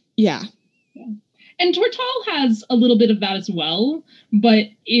 Yeah. And Tortall has a little bit of that as well, but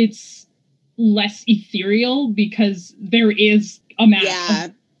it's less ethereal because there is a map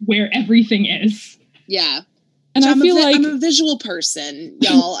of where everything is. Yeah. And I feel like I'm a visual person,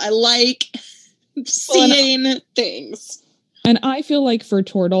 y'all. I like seeing things. And I feel like for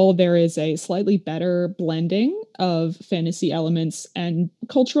Tortall, there is a slightly better blending of fantasy elements and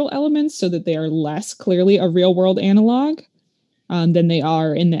cultural elements so that they are less clearly a real world analog. Than they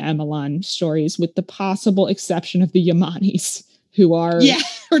are in the Emelon stories, with the possible exception of the Yamanis, who are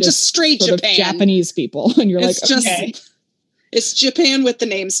or just straight sort Japan of Japanese people, and you're it's It's Japan with the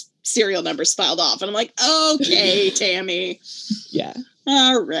names serial numbers filed off. And I'm like, okay, Tammy. Yeah.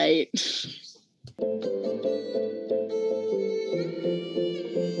 All right.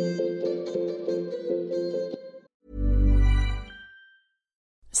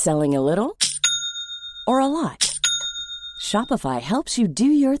 Selling a little or a lot? Shopify helps you do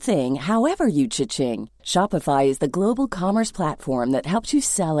your thing however you cha-ching. Shopify is the global commerce platform that helps you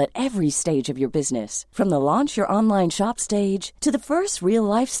sell at every stage of your business. From the launch your online shop stage to the first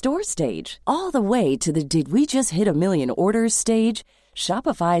real-life store stage, all the way to the did we just hit a million orders stage.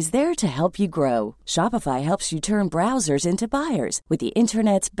 Shopify is there to help you grow. Shopify helps you turn browsers into buyers with the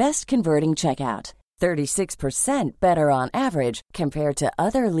internet's best converting checkout. 36% better on average compared to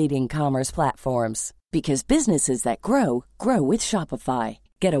other leading commerce platforms. Because businesses that grow, grow with Shopify.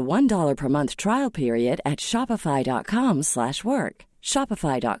 Get a $1 per month trial period at shopify.com/work.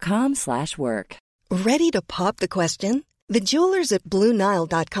 Shopify.com/work. Ready to pop the question? The jewelers at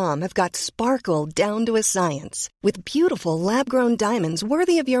BlueNile.com have got sparkle down to a science with beautiful lab-grown diamonds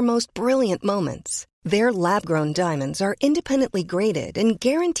worthy of your most brilliant moments. Their lab-grown diamonds are independently graded and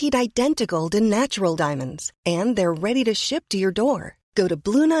guaranteed identical to natural diamonds, and they're ready to ship to your door. Go to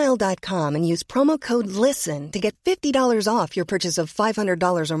BlueNile.com and use promo code LISTEN to get $50 off your purchase of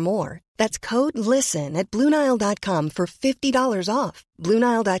 $500 or more. That's code LISTEN at BlueNile.com for $50 off.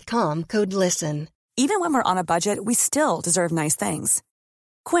 BlueNile.com, code LISTEN. Even when we're on a budget, we still deserve nice things.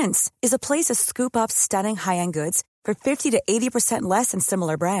 Quince is a place to scoop up stunning high-end goods for 50 to 80% less than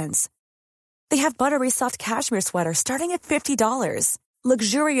similar brands. They have buttery soft cashmere sweaters starting at $50,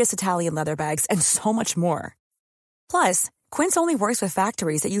 luxurious Italian leather bags, and so much more. Plus, Quince only works with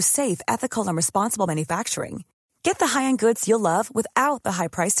factories that use safe, ethical, and responsible manufacturing. Get the high-end goods you'll love without the high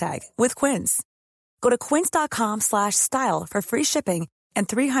price tag with Quince. Go to quince.com/style for free shipping and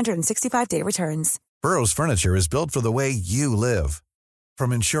 365-day returns. Burrow's furniture is built for the way you live.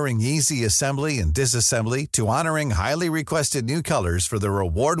 From ensuring easy assembly and disassembly to honoring highly requested new colors for their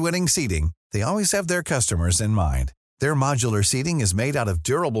award-winning seating, they always have their customers in mind. Their modular seating is made out of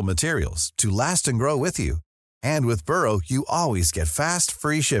durable materials to last and grow with you. And with Burrow, you always get fast,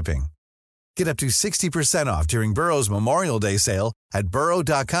 free shipping. Get up to 60% off during Burrow's Memorial Day sale at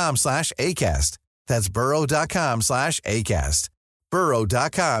burrow.com/ACAST. That's burrow.com/ACAST.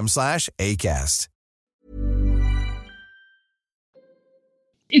 burrow.com/ACAST.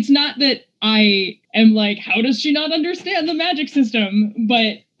 It's not that I am like, how does she not understand the magic system?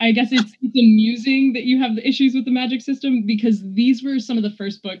 But I guess it's amusing that you have the issues with the magic system, because these were some of the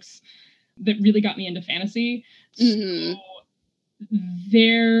first books that really got me into fantasy. Mm-hmm. So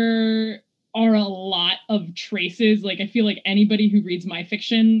there are a lot of traces. Like, I feel like anybody who reads my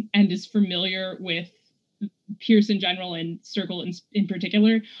fiction and is familiar with Pierce in general and Circle in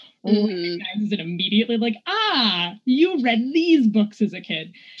particular recognizes it immediately. Like, you read these books as a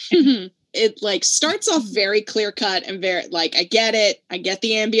kid. Mm-hmm. It like starts off very clear cut and very like, I get it. I get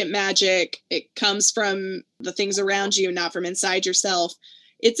the ambient magic. It comes from the things around you, not from inside yourself.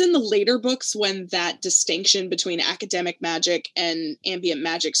 It's in the later books when that distinction between academic magic and ambient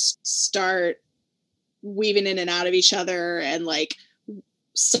magic start weaving in and out of each other. And like,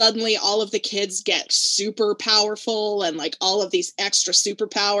 suddenly all of the kids get super powerful and like all of these extra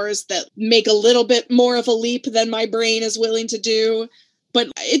superpowers that make a little bit more of a leap than my brain is willing to do. But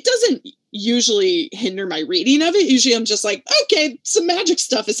it doesn't usually hinder my reading of it. Usually I'm just like, okay, some magic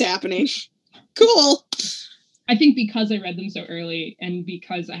stuff is happening. Cool. I think because I read them so early and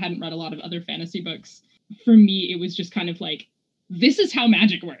because I hadn't read a lot of other fantasy books, for me, it was just kind of like, this is how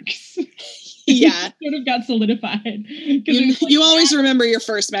magic works. Yeah. It sort of got solidified. You always remember your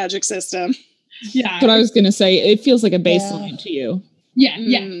first magic system. Yeah. That's what I was going to say. It feels like a baseline to you. Yeah,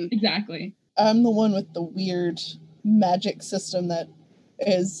 exactly. I'm the one with the weird magic system that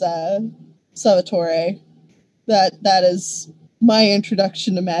is Salvatore. That is my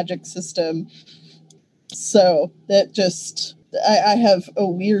introduction to magic system. So that just, I have a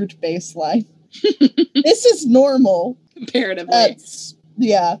weird baseline. This is normal. Comparatively.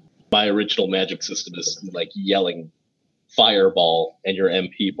 Yeah. My original magic system is like yelling fireball and your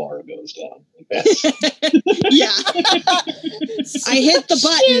MP bar goes down. Yeah. I hit the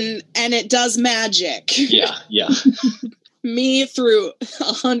button and it does magic. Yeah. Me through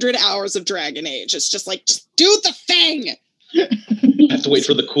 100 hours of Dragon Age. It's just like, just do the thing. I have to wait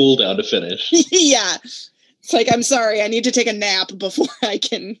for the cooldown to finish. Yeah. It's like, I'm sorry, I need to take a nap before I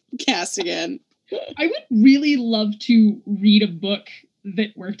can cast again. I would really love to read a book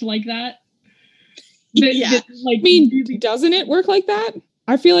that worked like that. Doesn't it work like that?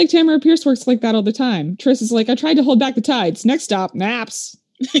 I feel like Tamara Pierce works like that all the time. Triss is like, I tried to hold back the tides. Next stop, naps.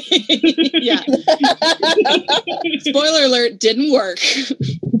 Yeah. Spoiler alert, didn't work.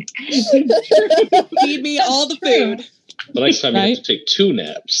 Feed me all the food. The next time you have to take 2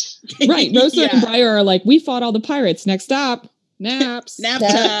 naps. Right. Rosa and Briar are like, we fought all the pirates. Next stop, naps. Nap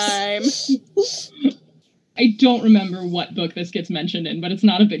time. I don't remember what book this gets mentioned in, but it's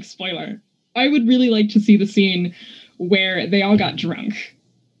not a big spoiler. I would really like to see the scene where they all got drunk.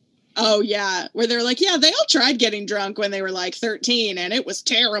 Oh, yeah. Where they're like, yeah, they all tried getting drunk when they were like 13 and it was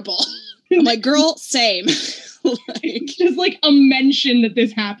terrible. I'm like, girl, same. Just like a mention that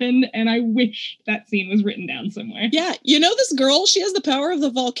this happened, and I wish that scene was written down somewhere. Yeah, you know this girl, she has the power of the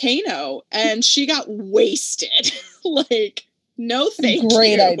volcano, and she got wasted. Like, no thank you.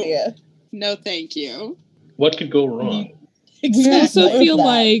 Great idea. No thank you. What could go wrong? Exactly. I also feel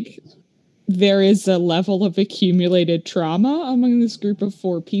like there is a level of accumulated trauma among this group of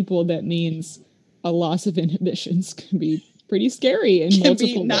 4 people that means a loss of inhibitions can be pretty scary in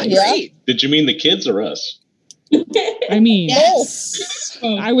multiple ways. Great. Did you mean the kids or us? I mean, yes.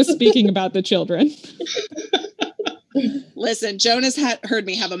 I was speaking about the children. Listen, Jonas heard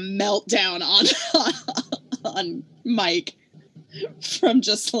me have a meltdown on Mike from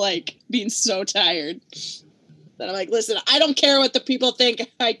just like being so tired that I'm like, listen, I don't care what the people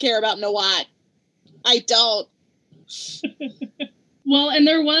think. I care about Nawat. I don't. Well, and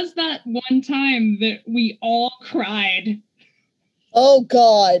there was that one time that we all cried. Oh,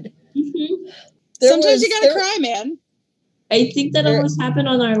 God. Sometimes you gotta cry, man. I think that almost happened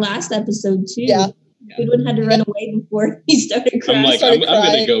on our last episode, too. Yeah. Goodwin had to run away before he started crying. I'm like, I'm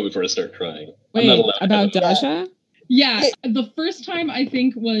going to go before I start crying. Wait, I'm not allowed about Daja? Yeah, the first time I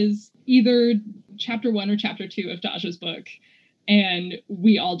think was either chapter 1 or chapter 2 of Daja's book, and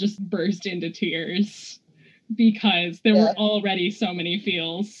we all just burst into tears because there were already so many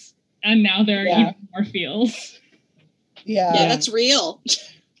feels, and now there are even more feels. Yeah, that's real.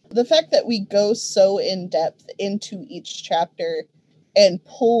 The fact that we go so in depth into each chapter and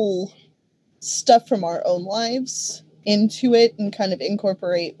pull stuff from our own lives into it and kind of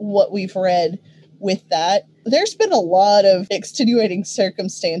incorporate what we've read with that. There's been a lot of extenuating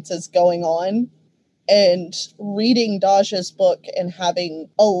circumstances going on, and reading Daja's book and having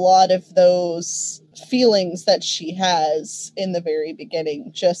a lot of those feelings that she has in the very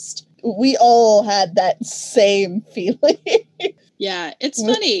beginning, just, we all had that same feeling. Yeah, it's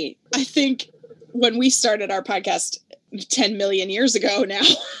funny. I think when we started our podcast 10 million years ago now,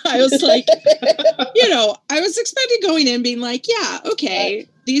 I was like, I was expecting going in being like, yeah, okay,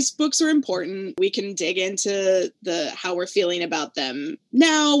 these books are important. We can dig into how we're feeling about them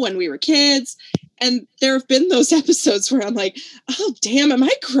now when we were kids. And there have been those episodes where I'm like, oh, damn, am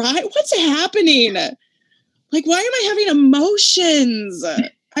I crying? What's happening? Like, why am I having emotions?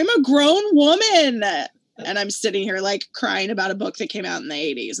 I'm a grown woman. And I'm sitting here like crying about a book that came out in the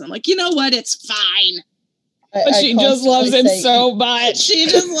 80s. And I'm like, you know what? It's fine. But she just loves it so much. She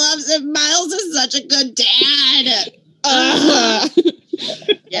just loves it. Miles is such a good dad.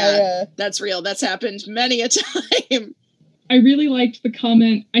 Yeah, that's real. That's happened many a time. I really liked the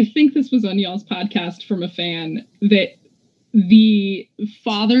comment, I think this was on y'all's podcast from a fan, that the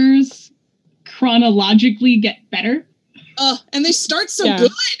fathers chronologically get better. And they start so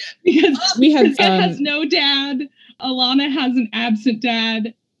good. Because we have Ed has no dad, Alana has an absent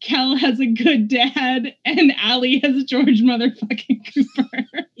dad, Kel has a good dad, and Allie has a George motherfucking Cooper.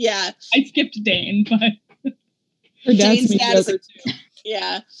 Yeah. I skipped Dane, but her dad's mediocre too.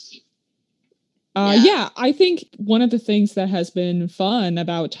 Yeah. Yeah, I think one of the things that has been fun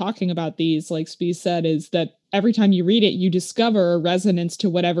about talking about these, like Spee said, is that every time you read it, you discover a resonance to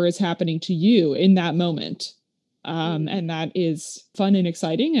whatever is happening to you in that moment. And that is fun and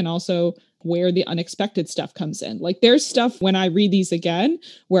exciting, and also where the unexpected stuff comes in. Like, there's stuff when I read these again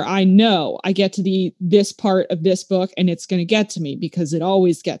where I know I get to this part of this book and it's going to get to me because it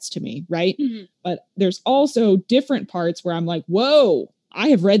always gets to me, right? Mm-hmm. But there's also different parts where I'm like, whoa, I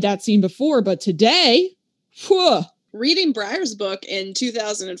have read that scene before, but today, whew. Reading Briar's book in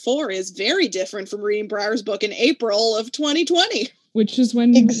 2004 is very different from reading Briar's book in April of 2020. Which is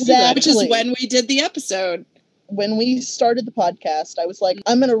when we did the episode. When we started the podcast, I was like,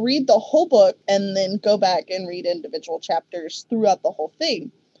 I'm going to read the whole book and then go back and read individual chapters throughout the whole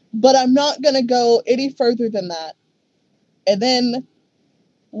thing. But I'm not going to go any further than that. And then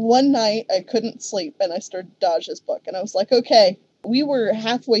one night I couldn't sleep and I started Daja's book. And I was like, okay, we were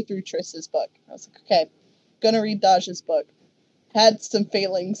halfway through Triss's book. I was like, okay, going to read Daja's book. Had some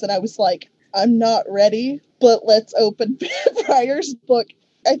feelings and I was like, I'm not ready, but let's open Briar's book.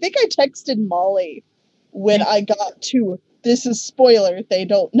 I think I texted Molly when I got to, this is spoiler, they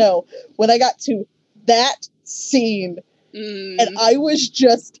don't know, when I got to that scene, and I was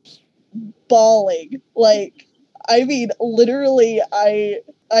just bawling. Like, I mean, literally, I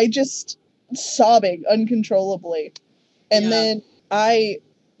I just sobbing uncontrollably. And then I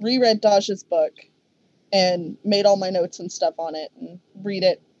reread Daja's book and made all my notes and stuff on it and read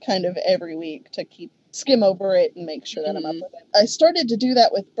it kind of every week to skim over it and make sure that I'm up with it. I started to do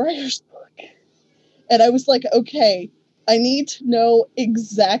that with Briar's book. And I was like, okay, I need to know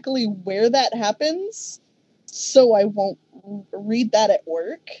exactly where that happens so I won't read that at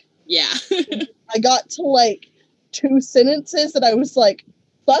work. Yeah. I got to like 2 sentences and I was like,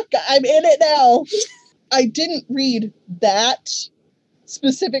 fuck, I'm in it now. I didn't read that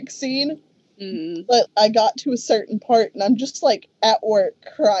specific scene, but I got to a certain part and I'm just like at work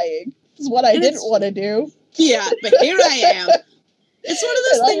crying. This is what I didn't want to do. Yeah, but here I am. It's one of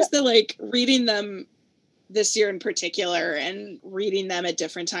those things that like reading them this year in particular and reading them at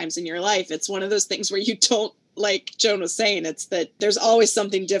different times in your life, it's one of those things where you don't, like Joan was saying, it's that there's always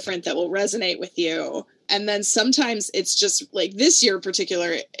something different that will resonate with you. And then sometimes it's just like this year in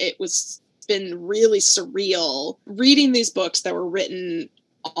particular, it's been really surreal reading these books that were written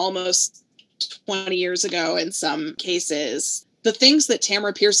almost 20 years ago in some cases. The things that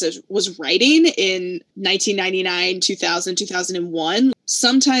Tamora Pierce was writing in 1999, 2000, 2001,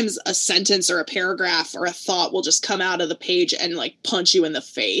 sometimes a sentence or a paragraph or a thought will just come out of the page and like punch you in the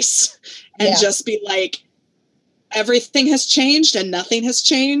face and just be like, everything has changed and nothing has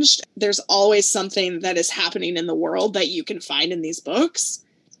changed. There's always something that is happening in the world that you can find in these books,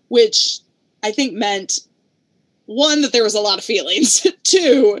 which I think meant, 1, that there was a lot of feelings,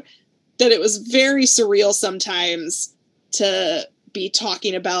 2, that it was very surreal sometimes to be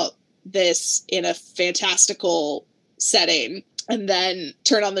talking about this in a fantastical setting and then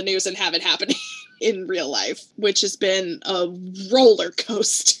turn on the news and have it happen in real life, which has been a roller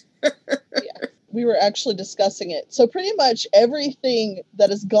coaster. We were actually discussing it. So pretty much everything that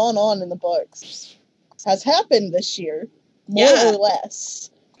has gone on in the books has happened this year, more or less.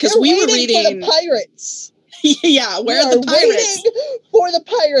 Because we were reading for the pirates. Yeah, where are the pirates? Waiting for the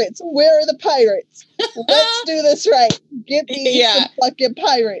pirates. Where are the pirates? Let's do this right. Give me some fucking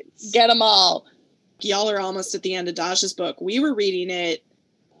pirates. Get them all. Y'all are almost at the end of Daja's book. We were reading it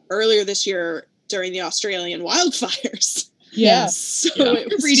earlier this year during the Australian wildfires. Yeah. So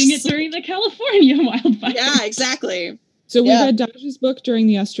it was reading it during the California wildfires. Yeah, exactly. So we read Daja's book during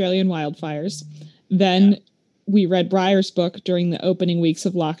the Australian wildfires. Then we read Briar's book during the opening weeks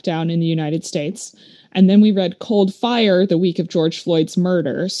of lockdown in the United States. And then we read Cold Fire the week of George Floyd's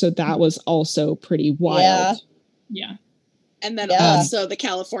murder. So that was also pretty wild. Yeah. And then also the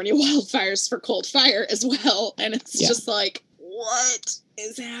California wildfires for Cold Fire as well. And it's just like, what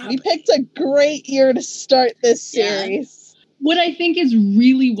is happening? We picked a great year to start this series. What I think is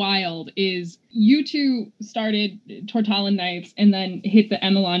really wild is you two started Tortallin Nights and then hit the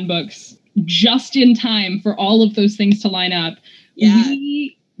Emelon books just in time for all of those things to line up. Yeah.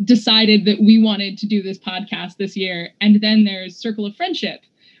 We decided that we wanted to do this podcast this year. And then there's Circle of Friendship,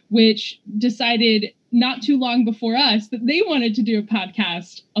 which decided not too long before us that they wanted to do a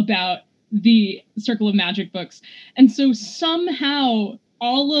podcast about the Circle of Magic books. And so somehow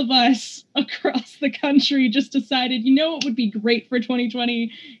all of us across the country just decided, you know what would be great for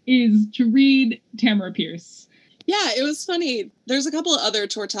 2020 is to read Tamora Pierce. Yeah, it was funny. There's a couple of other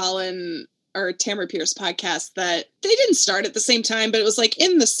Tortallin or Tamora Pierce podcasts that they didn't start at the same time, but it was like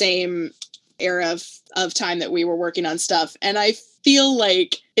in the same era of time that we were working on stuff. And I feel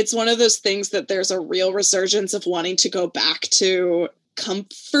like it's one of those things that there's a real resurgence of wanting to go back to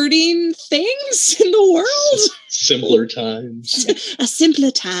comforting things in the world. Simpler times. A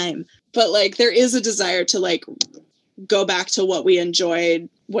simpler time. But like there is a desire to like go back to what we enjoyed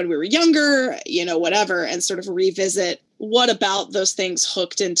when we were younger, you know, whatever, and sort of revisit what about those things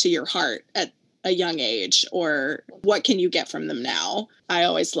hooked into your heart at a young age, or what can you get from them now? I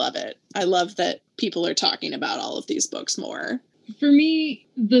always love it. I love that people are talking about all of these books more. For me,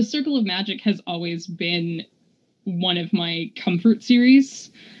 the Circle of Magic has always been one of my comfort series.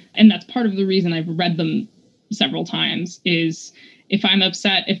 And that's part of the reason I've read them several times is if I'm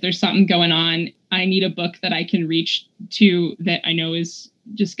upset, if there's something going on, I need a book that I can reach to that I know is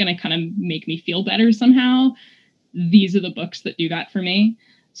just going to kind of make me feel better somehow. These are the books that do that for me.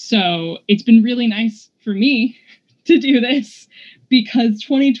 So it's been really nice for me to do this because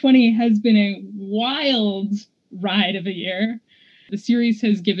 2020 has been a wild ride of a year. The series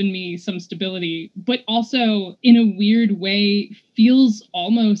has given me some stability, but also in a weird way feels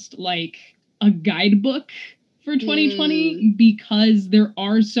almost like a guidebook for 2020 because there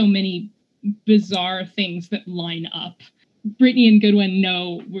are so many bizarre things that line up. Brittany and Goodwin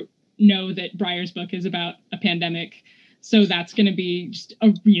know that Briar's book is about a pandemic, so that's going to be just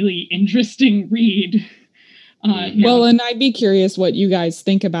a really interesting read. Well, and I'd be curious what you guys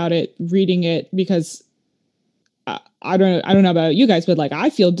think about it, reading it, because I don't know about you guys, but like I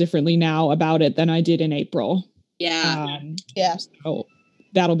feel differently now about it than I did in April. Yeah. So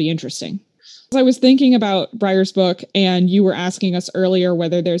that'll be interesting. I was thinking about Briar's book, and you were asking us earlier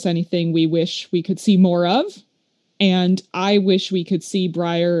whether there's anything we wish we could see more of. And I wish we could see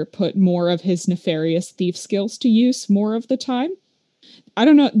Briar put more of his nefarious thief skills to use more of the time. I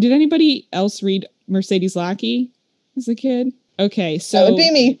don't know. Did anybody else read Mercedes Lackey as a kid? Okay, so that would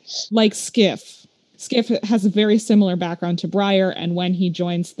be me. Like Skiff. Skiff has a very similar background to Briar, and when he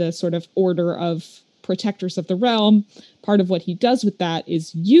joins the sort of Order of Protectors of the Realm, part of what he does with that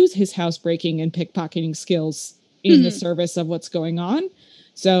is use his housebreaking and pickpocketing skills in the service of what's going on.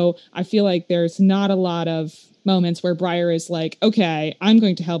 So I feel like there's not a lot of moments where Briar is like, okay, I'm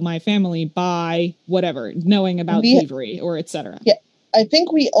going to help my family by whatever, knowing about thievery or etc. Yeah, I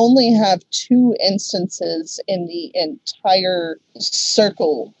think we only have 2 instances in the entire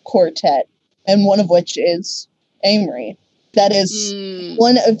Circle quartet, and one of which is Amory. That is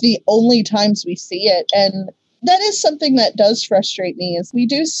one of the only times we see it, and that is something that does frustrate me, is we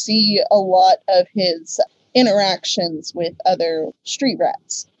do see a lot of his interactions with other street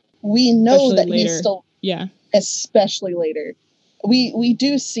rats. We know especially that later. He's still... Yeah. Especially later. We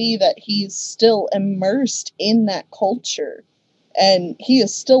do see that he's still immersed in that culture, and he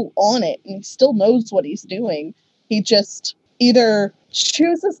is still on it, and he still knows what he's doing. He just either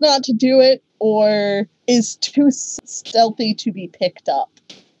chooses not to do it or is too stealthy to be picked up.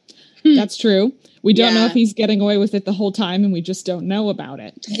 That's true. We don't know if he's getting away with it the whole time, and we just don't know about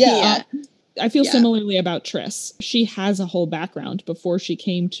it. Yeah. I feel similarly about Triss. She has a whole background before she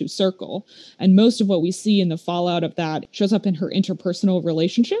came to Circle, and most of what we see in the fallout of that shows up in her interpersonal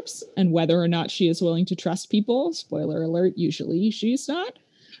relationships and whether or not she is willing to trust people. Spoiler alert, usually she's not.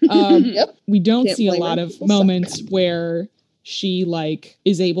 We don't see a lot of moments where she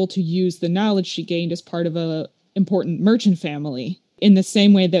is able to use the knowledge she gained as part of a important merchant family in the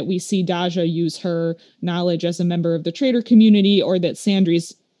same way that we see Daja use her knowledge as a member of the trader community, or that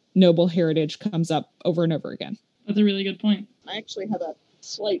Sandry's noble heritage comes up over and over again. That's a really good point. I actually have a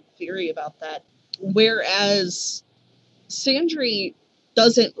slight theory about that. Whereas Sandry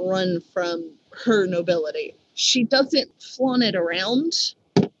doesn't run from her nobility. She doesn't flaunt it around,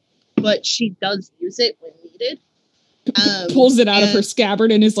 but she does use it when needed. Pulls it out of her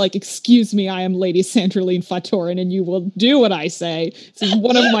scabbard and is like, excuse me, I am Lady Sandraline Fatoran, and you will do what I say. It's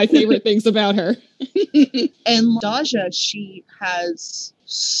one of my favorite things about her. And Daja, she has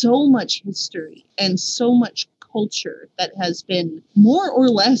so much history and so much culture that has been more or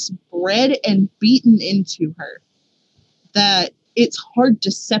less bred and beaten into her that it's hard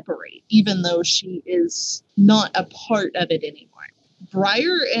to separate, even though she is not a part of it anymore.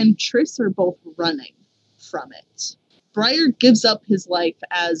 Briar and Triss are both running from it. Briar gives up his life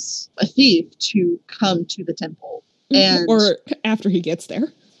as a thief to come to the temple. Or after he gets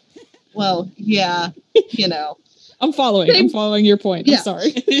there. Well, yeah, you know. I'm following your point. Yeah. I'm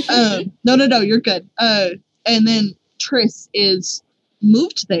sorry. No, you're good. And then Triss is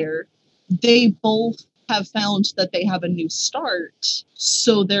moved there. They both have found that they have a new start,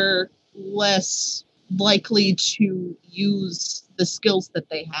 so they're less likely to use the skills that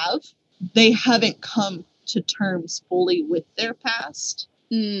they have. They haven't come to terms fully with their past.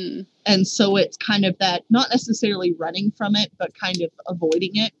 And so it's kind of that, not necessarily running from it, but kind of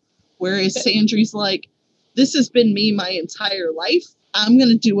avoiding it. Whereas Sandry's like, this has been me my entire life. I'm going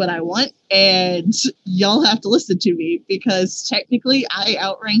to do what I want, and y'all have to listen to me because technically I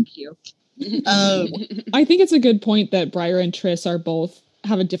outrank you. I think it's a good point that Briar and Triss are both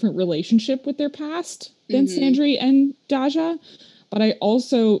have a different relationship with their past than Sandry and Daja. But I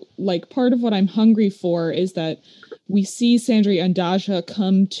also, part of what I'm hungry for is that we see Sandry and Daja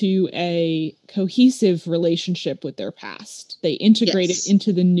come to a cohesive relationship with their past. They integrate it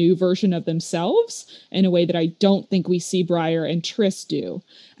into the new version of themselves in a way that I don't think we see Briar and Triss do.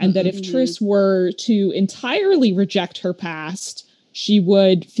 And that if Triss were to entirely reject her past, she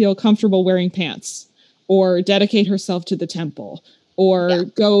would feel comfortable wearing pants or dedicate herself to the temple or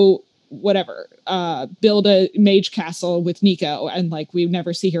go whatever, build a mage castle with Nico and we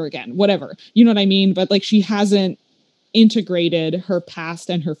never see her again, whatever. You know what I mean? But she hasn't integrated her past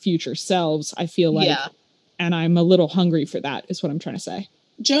and her future selves, I feel like. Yeah. And I'm a little hungry for that, is what I'm trying to say.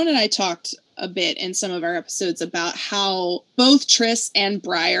 Joan and I talked a bit in some of our episodes about how both Triss and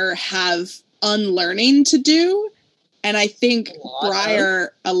Briar have unlearning to do. And I think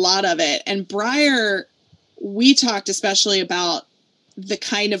Briar, a lot of it. And Briar, we talked especially about the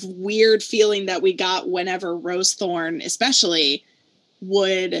kind of weird feeling that we got whenever Rosethorn especially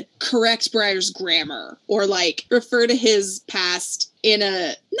would correct Briar's grammar or like refer to his past in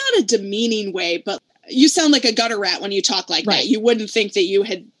a, not a demeaning way, but you sound like a gutter rat when you talk like that. You wouldn't think that you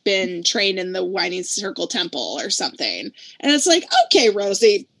had been trained in the Winding Circle Temple or something. And it's like, okay,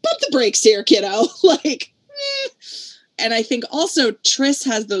 Rosie, pump the brakes here, kiddo. Like, And I think also Triss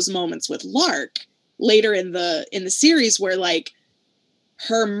has those moments with Lark later in the series where like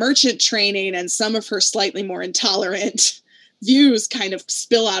her merchant training and some of her slightly more intolerant views kind of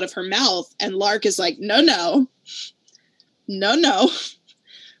spill out of her mouth. And Lark is like, no.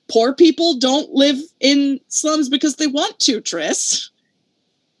 Poor people don't live in slums because they want to, Triss.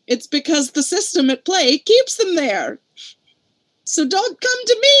 It's because the system at play keeps them there. So don't come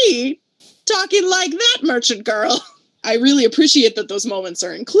to me talking like that, merchant girl. I really appreciate that those moments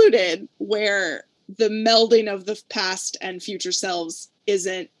are included where the melding of the past and future selves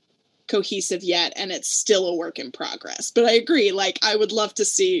isn't cohesive yet, and it's still a work in progress. But I agree, like, I would love to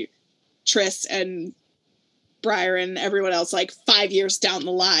see Triss and Briar and everyone else like 5 years down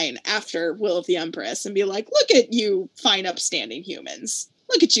the line after Will of the Empress and be like, look at you fine upstanding humans.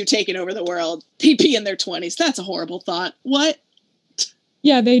 Look at you taking over the world. They'd be in their 20s. That's a horrible thought. What?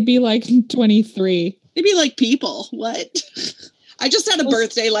 Yeah, they'd be like 23. They'd be like people. What? I just had a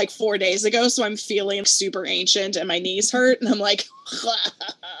birthday like 4 days ago, so I'm feeling super ancient and my knees hurt. And I'm like,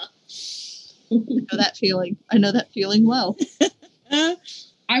 I know that feeling well.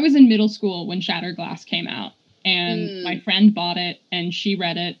 I was in middle school when Shattered Glass came out, and my friend bought it and she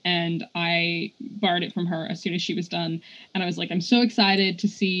read it, and I borrowed it from her as soon as she was done. And I was like, I'm so excited to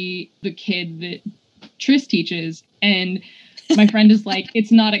see the kid that Triss teaches. And my friend is like,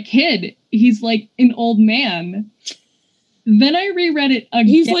 it's not a kid. He's like an old man. Then I reread it again.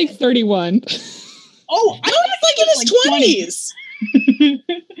 He's like 31. Oh, I was like in his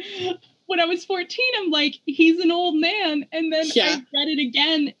 20s. When I was 14, I'm like, he's an old man. And then I read it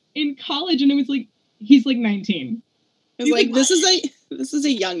again in college, and it was like, he's like 19. I was like, this is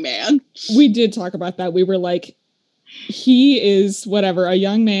a young man. We did talk about that. We were like, he is whatever, a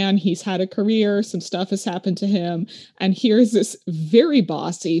young man. He's had a career. Some stuff has happened to him. And here's this very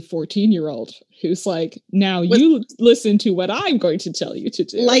bossy 14-year-old who's like, now you listen to what I'm going to tell you to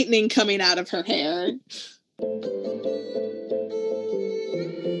do. Lightning coming out of her hair.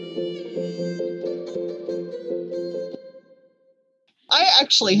 I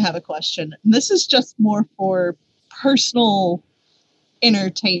actually have a question. This is just more for personal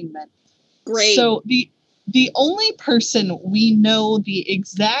entertainment. Great. So the only person we know the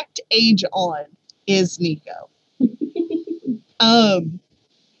exact age on is Nico.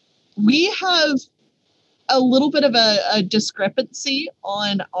 We have a little bit of a discrepancy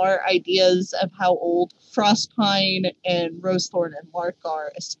on our ideas of how old Frostpine and Rosethorn and Lark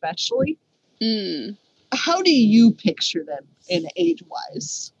are, especially. How do you picture them in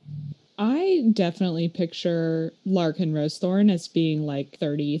age-wise? I definitely picture Lark and Rosethorn as being like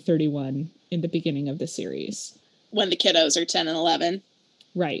 30, 31 in the beginning of the series. When the kiddos are 10 and 11.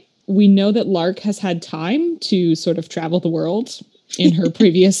 Right. We know that Lark has had time to sort of travel the world in her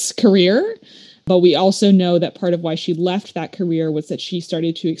previous career, but we also know that part of why she left that career was that she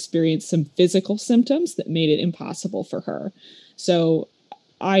started to experience some physical symptoms that made it impossible for her. So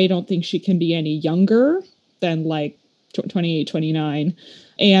I don't think she can be any younger than like 28, 29.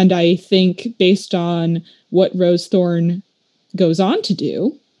 And I think based on what Rosethorn goes on to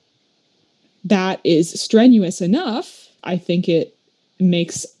do, that is strenuous enough. I think it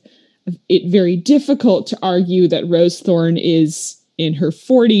makes it very difficult to argue that Rosethorn is in her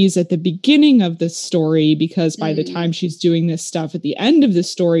 40s at the beginning of the story, because by the time she's doing this stuff at the end of the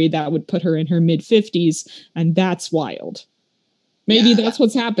story, that would put her in her mid-50s, and that's wild. Maybe that's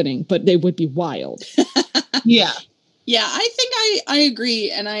what's happening, but they would be wild. Yeah. Yeah, I think I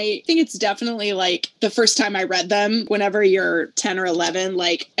agree. And I think it's definitely like the first time I read them, whenever you're 10 or 11,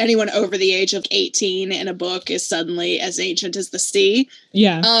 like anyone over the age of 18 in a book is suddenly as ancient as the sea.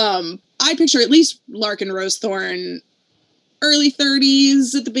 Yeah. I picture at least Lark and Rosethorn early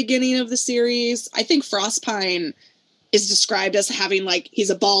 30s at the beginning of the series. I think Frostpine is described as having like, he's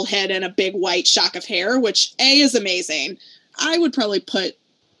a bald head and a big white shock of hair, which is amazing. I would probably put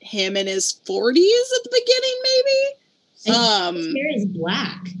him in his 40s at the beginning, maybe. His hair is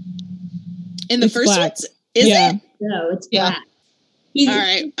black. In the first one? Is it? No, it's black. All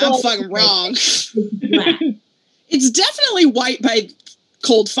right, I'm fucking wrong. It's definitely white by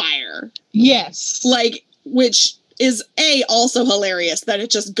cold fire. Yes. Like, which is also hilarious that it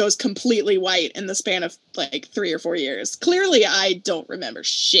just goes completely white in the span of like 3 or 4 years. Clearly, I don't remember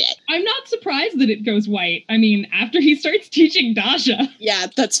shit. I'm not surprised that it goes white. I mean, after he starts teaching Dasha. Yeah,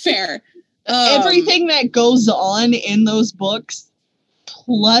 that's fair. Everything that goes on in those books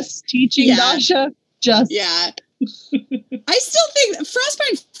plus teaching Dasha. I still think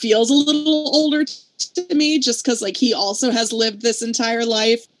Frostpine feels a little older to me, just because like he also has lived this entire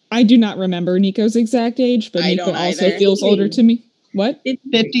life. I do not remember Nico's exact age, but Nico also feels older to me. What? It's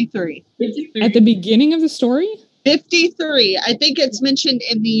 53. At the beginning of the story? 53. I think it's mentioned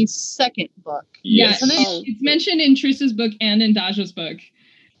in the second book. Yes. It's mentioned in Trish's book and in Dasha's book.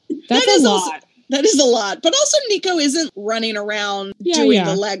 That's a lot. That is a lot. But also Nico isn't running around doing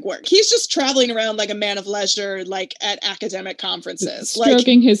the legwork. He's just traveling around like a man of leisure, like at academic conferences.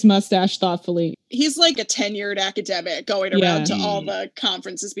 Stroking his mustache thoughtfully. He's like a tenured academic going around to all the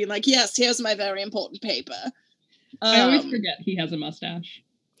conferences being like, yes, here's my very important paper. I always forget he has a mustache.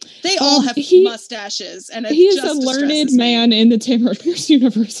 They all have mustaches. And he is a learned man in the Tamara Pierce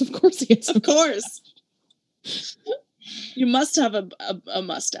universe. Of course he is. Of course. You must have a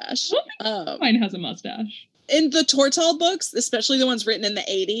mustache. Mine has a mustache. In the Tortall books, especially the ones written in the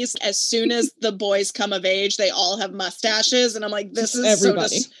 80s, as soon as the boys come of age, they all have mustaches. And I'm like, this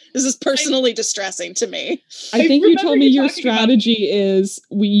is this is personally distressing to me. I think you told me your strategy is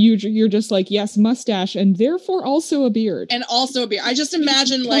you're just like, yes, mustache, and therefore also a beard. And also a beard. I just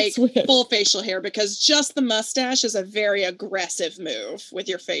imagine like full facial hair, because just the mustache is a very aggressive move with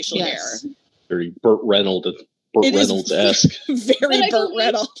your facial hair. Very Burt Reynolds-esque. Very Burt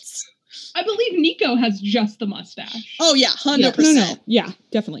Reynolds. I believe Nico has just the mustache. Oh, yeah, 100%. No. Yeah,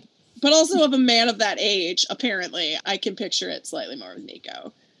 definitely. But also of a man of that age, apparently, I can picture it slightly more with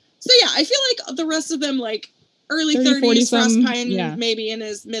Nico. So yeah, I feel like the rest of them, like, early 30s, Frostpine maybe in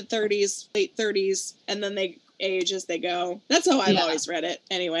his mid-30s, late 30s, and then they age as they go. That's how I've always read it,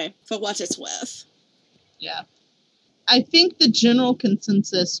 anyway, for what it's worth. Yeah. I think the general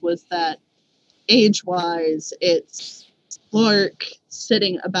consensus was that age-wise, it's Clark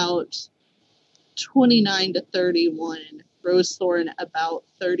sitting about 29 to 31, Rosethorn about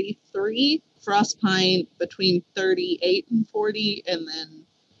 33, Frostpine between 38 and 40, and then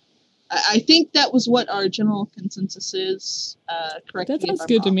I think that was what our general consensus is. Correct me if I'm wrong. That sounds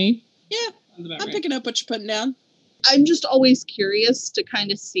good to me. Yeah, I'm picking up what you're putting down. I'm just always curious to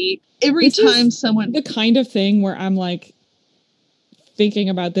kind of see every time someone... The kind of thing where I'm like thinking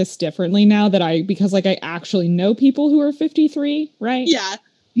about this differently now because I actually know people who are 53, right? Yeah.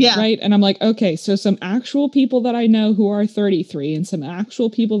 Right. And I'm like, okay, so some actual people that I know who are 33 and some actual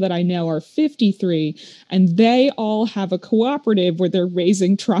people that I know are 53, and they all have a cooperative where they're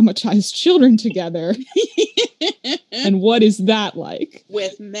raising traumatized children together. And what is that like?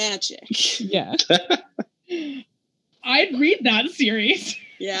 With magic. Yeah. I'd read that series.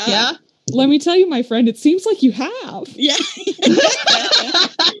 Yeah. Let me tell you, my friend, it seems like you have. Yeah.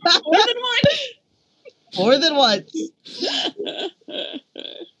 More than once.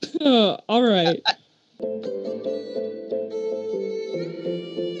 All right.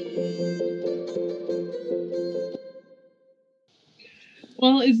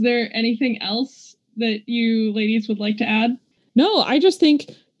 Well, is there anything else that you ladies would like to add? No, I just think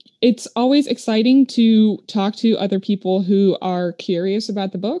it's always exciting to talk to other people who are curious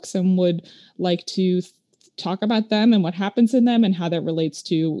about the books and would like to talk about them and what happens in them and how that relates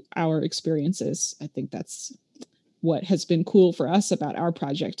to our experiences. I think that's what has been cool for us about our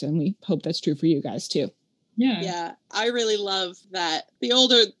project, and we hope that's true for you guys too. Yeah, I really love that. The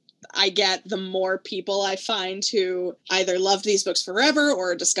older I get, the more people I find who either love these books forever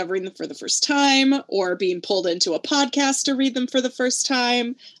or are discovering them for the first time or being pulled into a podcast to read them for the first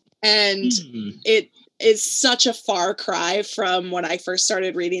time. And it is such a far cry from when I first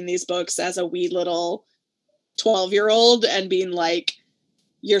started reading these books as a wee little 12-year-old and being like,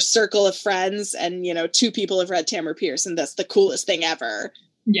 your circle of friends and, 2 people have read Tamara Pierce and that's the coolest thing ever.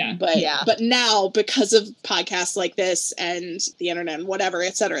 Yeah. But now, because of podcasts like this and the internet and whatever,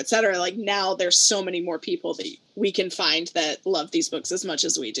 et cetera, like now there's so many more people that we can find that love these books as much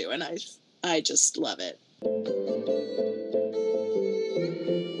as we do. And I just love it.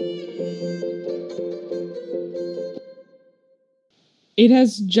 It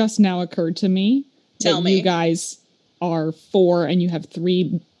has just now occurred to me that you guys are 4 and you have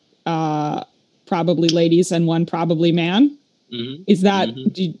 3 probably ladies and 1 probably man. Mm-hmm. Is that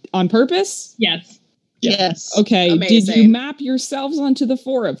on purpose? Yes. Yes. Okay. Amazing. Did you map yourselves onto the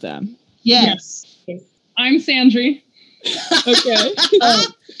 4 of them? Yes. I'm Sandry. Okay.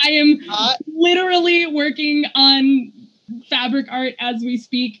 I am literally working on fabric art as we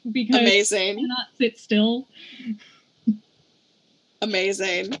speak because Amazing. I cannot sit still.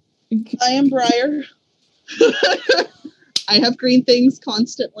 Amazing. I am Briar. I have green things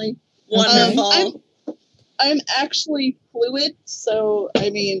constantly. Wonderful. I'm actually fluid, so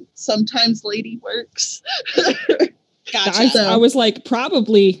sometimes lady works. Gotcha. I was like,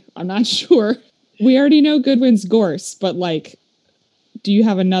 probably, I'm not sure. We already know Goodwin's Gorse, but like, do you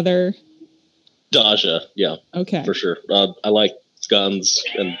have another? Daja, yeah. Okay. For sure. I like guns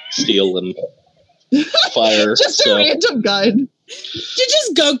and steel and fire. Just a random gun. Did you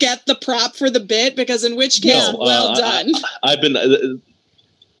just go get the prop for the bit? Because in which case, well done. I've been...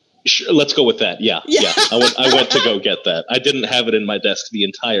 let's go with that. Yeah. I went to go get that. I didn't have it in my desk the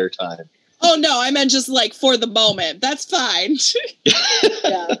entire time. Oh, no, I meant just like for the moment. That's fine.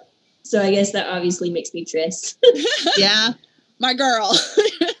 Yeah. So I guess that obviously makes me Triss. Yeah. My girl.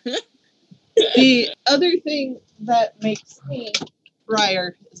 The other thing that makes me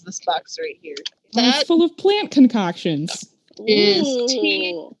Briar is this box right here. That's full of plant concoctions. Is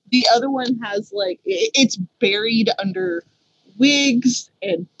tea. The other one has like, it's buried under wigs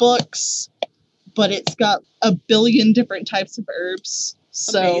and books, but it's got a billion different types of herbs.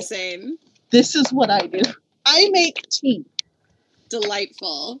 So amazing. This is what I do. I make tea.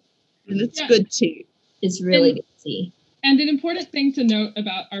 Delightful. And it's good tea. It's really good tea. And an important thing to note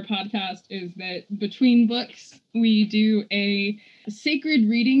about our podcast is that between books, we do a sacred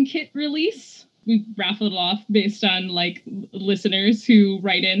reading kit release. We raffle it off based on like listeners who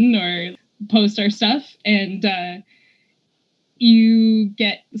write in or post our stuff. And you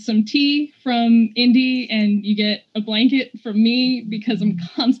get some tea from Indy and you get a blanket from me because I'm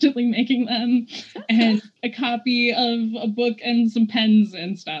constantly making them, and a copy of a book and some pens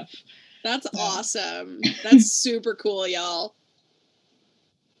and stuff. That's awesome. That's super cool, y'all.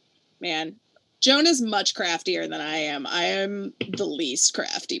 Man, Joan is much craftier than I am. I am the least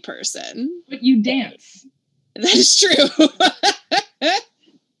crafty person. But you dance. That is true.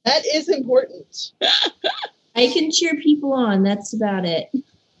 That is important. I can cheer people on. That's about it.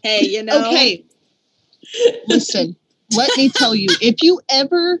 Hey, you know. Okay. Listen, let me tell you, if you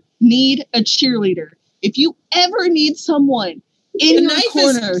ever need a cheerleader, if you ever need someone in your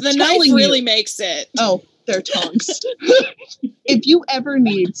corner, the knife really makes it. Oh, their tongues. If you ever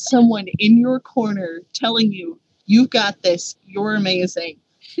need someone in your corner telling you, you've got this, you're amazing,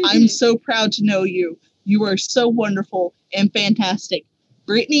 I'm so proud to know you, you are so wonderful and fantastic,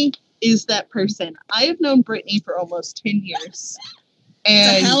 Brittany is that person. I have known Brittany for almost 10 years.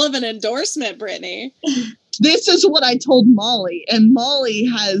 And it's a hell of an endorsement, Brittany. This is what I told Molly, and Molly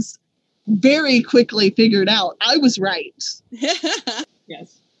has very quickly figured out I was right.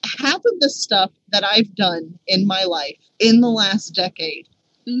 Yes. Half of the stuff that I've done in my life in the last decade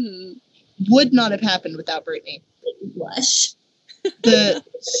would not have happened without Brittany. Blush. The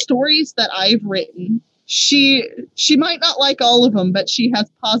stories that I've written, she might not like all of them, but she has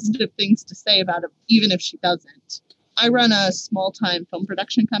positive things to say about them, even if she doesn't. I run a small-time film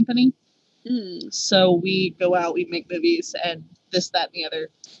production company. So we go out, we make movies, and this, that, and the other.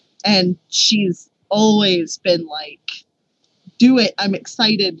 And she's always been like, do it. I'm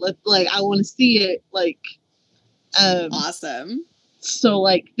excited. Like, I want to see it. Like, awesome. So,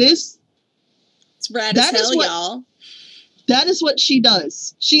 like, this. It's rad as hell, y'all. That is what she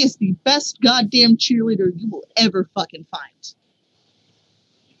does. She is the best goddamn cheerleader you will ever fucking find.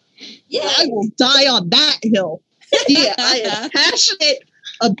 Yeah. I will die on that hill. Yeah, I am passionate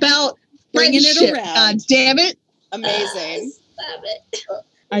about bringing friendship. It around. God damn it. Amazing. Love it.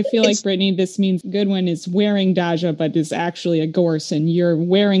 I feel like, Brittany, this means Goodwin is wearing Daja, but is actually a Gorse, and you're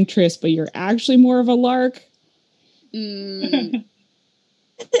wearing Triss, but you're actually more of a Lark. Yeah.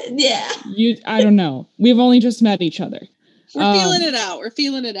 I don't know. We've only just met each other. We're feeling it out. We're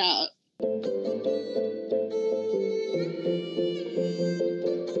feeling it out.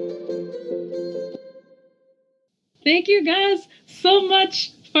 Thank you guys so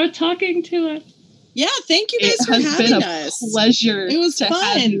much for talking to us. Yeah, thank you guys for having us. It has been a pleasure It was to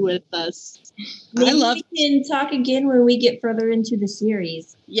fun. have you with us. Maybe we can talk again when we get further into the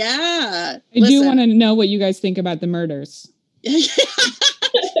series. Yeah. I do want to know what you guys think about the murders.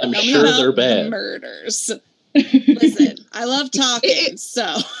 I'm sure they're bad. The murders. Listen, I love talking,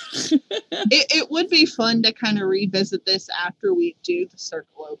 so. It would be fun to kind of revisit this after we do the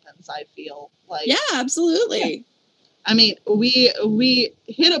Circle Opens, I feel like. Yeah, absolutely. Yeah. I mean, we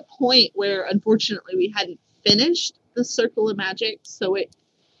hit a point where, unfortunately, we hadn't finished the Circle of Magic, so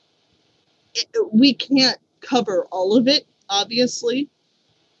we can't cover all of it, obviously.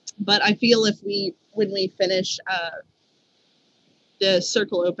 But I feel when we finish the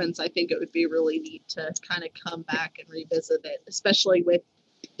Circle Opens, I think it would be really neat to kind of come back and revisit it, especially with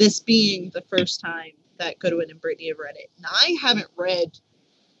this being the first time that Goodwin and Brittany have read it. Now, I haven't read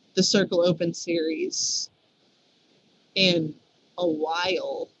the Circle Open series in a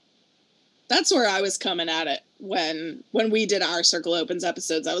while. That's where I was coming at it when we did our Circle Opens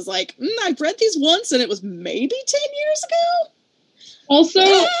episodes. I was like, I've read these once and it was maybe 10 years ago. Also,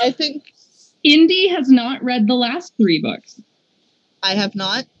 I think Indy has not read the last 3 books. I have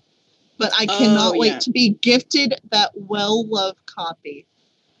not, but I cannot wait to be gifted that well-loved copy.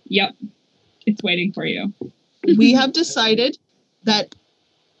 Yep. It's waiting for you. We have decided that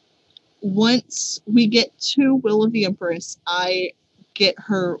once we get to Will of the Empress, I get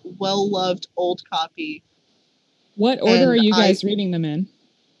her well-loved old copy. What order are you guys reading them in?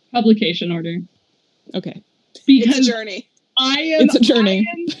 Publication order. Okay. Because it's a journey. It's a journey.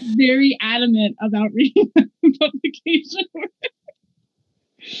 I am very adamant about reading the publication order.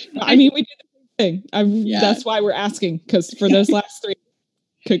 I mean, we did the same thing. That's why we're asking, because for those last 3,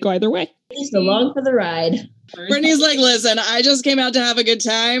 could go either way. Just along for the ride. Brittany's like, listen, I just came out to have a good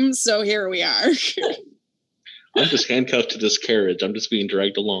time, so here we are. I'm just handcuffed to this carriage. I'm just being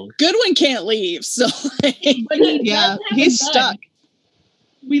dragged along. Goodwin can't leave, so he's stuck.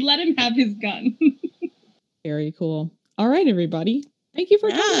 We let him have his gun. Very cool. All right, everybody. Thank you for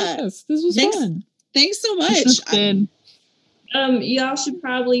coming with us. This was fun. Thanks so much. This has been... y'all should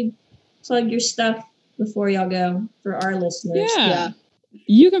probably plug your stuff before y'all go for our listeners. Yeah.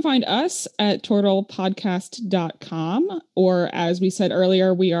 You can find us at turtlepodcast.com, or as we said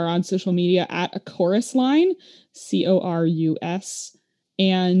earlier, we are on social media at A Chorus Line, CORUS,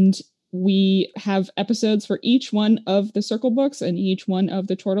 and we have episodes for each one of the Circle books and each one of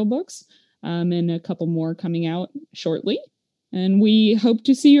the Turtle books, and a couple more coming out shortly, and we hope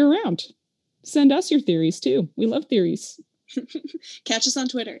to see you around. Send us your theories too. We love theories. Catch us on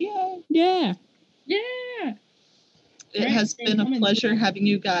Twitter. Yeah. It has been a pleasure having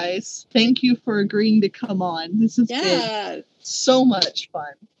you guys. Thank you for agreeing to come on. This has been so much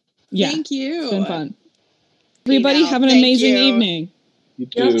fun. Yeah. Thank you. It's been fun. Everybody have an amazing evening. You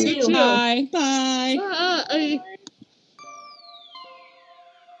too. Bye. Bye. Bye.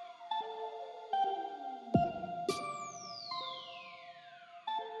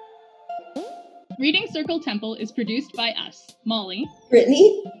 Reading Circle Temple is produced by us, Molly,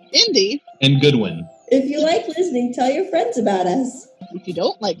 Brittany, Indy, and Goodwin. If you like listening, tell your friends about us. If you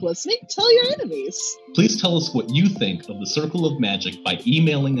don't like listening, tell your enemies. Please tell us what you think of the Circle of Magic by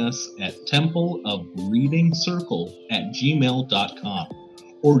emailing us at templeofreadingcircle@gmail.com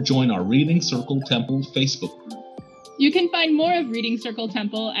or join our Reading Circle Temple Facebook group. You can find more of Reading Circle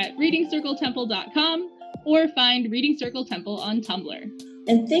Temple at readingcircletemple.com or find Reading Circle Temple on Tumblr.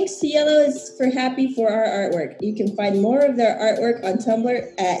 And thanks to Yellow is for Happy for our artwork. You can find more of their artwork on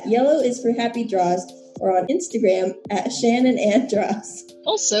Tumblr at Yellow is for Happy Draws or on Instagram at Shannon and Draws.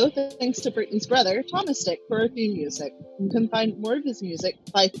 Also, thanks to Brittany's brother, Thomas Dick, for our theme music. You can find more of his music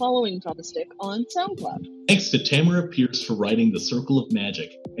by following Thomas Dick on SoundCloud. Thanks to Tamara Pierce for writing The Circle of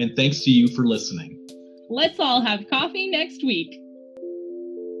Magic, and thanks to you for listening. Let's all have coffee next week.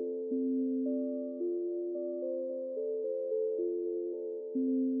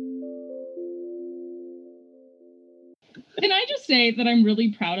 Can I just say that I'm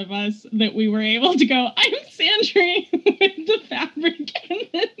really proud of us that we were able to go, I'm Sandry with the fabric, and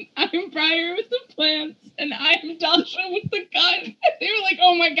then I'm Briar with the plants, and I'm Dasha with the gun. They were like,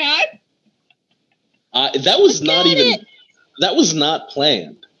 oh my God. That was not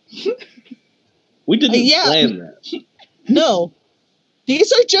planned. We didn't plan that. No.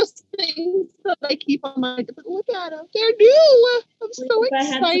 These are just things that I keep on my... Look at them. They're new. I'm so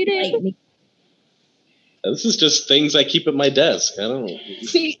excited. This is just things I keep at my desk. I don't know.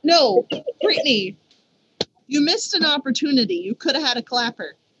 See, no, Brittany, you missed an opportunity. You could have had a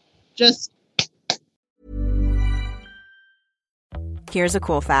clapper. Just. Here's a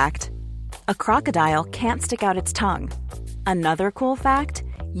cool fact. A crocodile can't stick out its tongue. Another cool fact,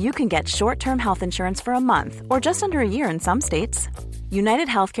 you can get short-term health insurance for a month or just under a year in some states. United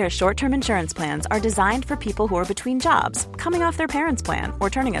Healthcare short-term insurance plans are designed for people who are between jobs, coming off their parents' plan, or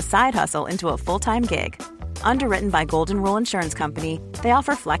turning a side hustle into a full-time gig. Underwritten by Golden Rule Insurance Company, they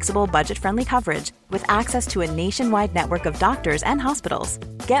offer flexible, budget-friendly coverage with access to a nationwide network of doctors and hospitals.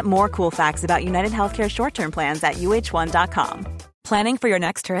 Get more cool facts about United Healthcare short-term plans at uh1.com. Planning for your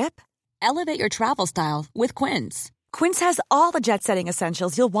next trip? Elevate your travel style with Quince. Quince has all the jet-setting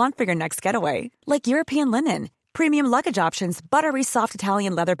essentials you'll want for your next getaway, like European linen, premium luggage options, buttery soft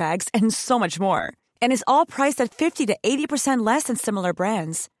Italian leather bags, and so much more. And is all priced at 50 to 80% less than similar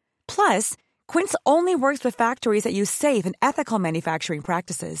brands. Plus, Quince only works with factories that use safe and ethical manufacturing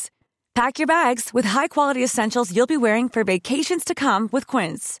practices. Pack your bags with high-quality essentials you'll be wearing for vacations to come with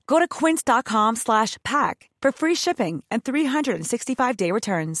Quince. Go to quince.com/pack for free shipping and 365-day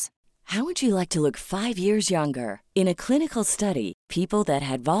returns. How would you like to look 5 years younger? In a clinical study, people that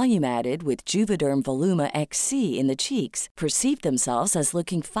had volume added with Juvederm Voluma XC in the cheeks perceived themselves as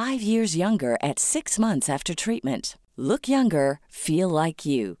looking 5 years younger at 6 months after treatment. Look younger, feel like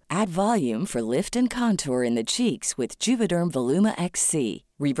you. Add volume for lift and contour in the cheeks with Juvederm Voluma XC.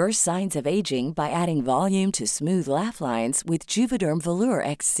 Reverse signs of aging by adding volume to smooth laugh lines with Juvederm Volure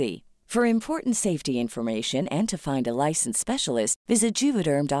XC. For important safety information and to find a licensed specialist, visit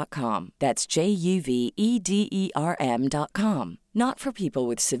Juvederm.com. That's JUVEDERM.com. Not for people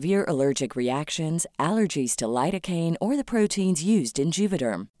with severe allergic reactions, allergies to lidocaine, or the proteins used in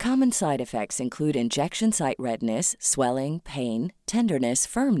Juvederm. Common side effects include injection site redness, swelling, pain, tenderness,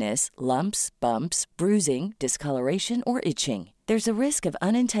 firmness, lumps, bumps, bruising, discoloration, or itching. There's a risk of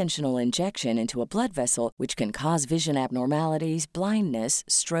unintentional injection into a blood vessel, which can cause vision abnormalities, blindness,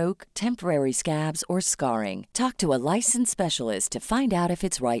 stroke, temporary scabs, or scarring. Talk to a licensed specialist to find out if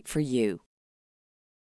it's right for you.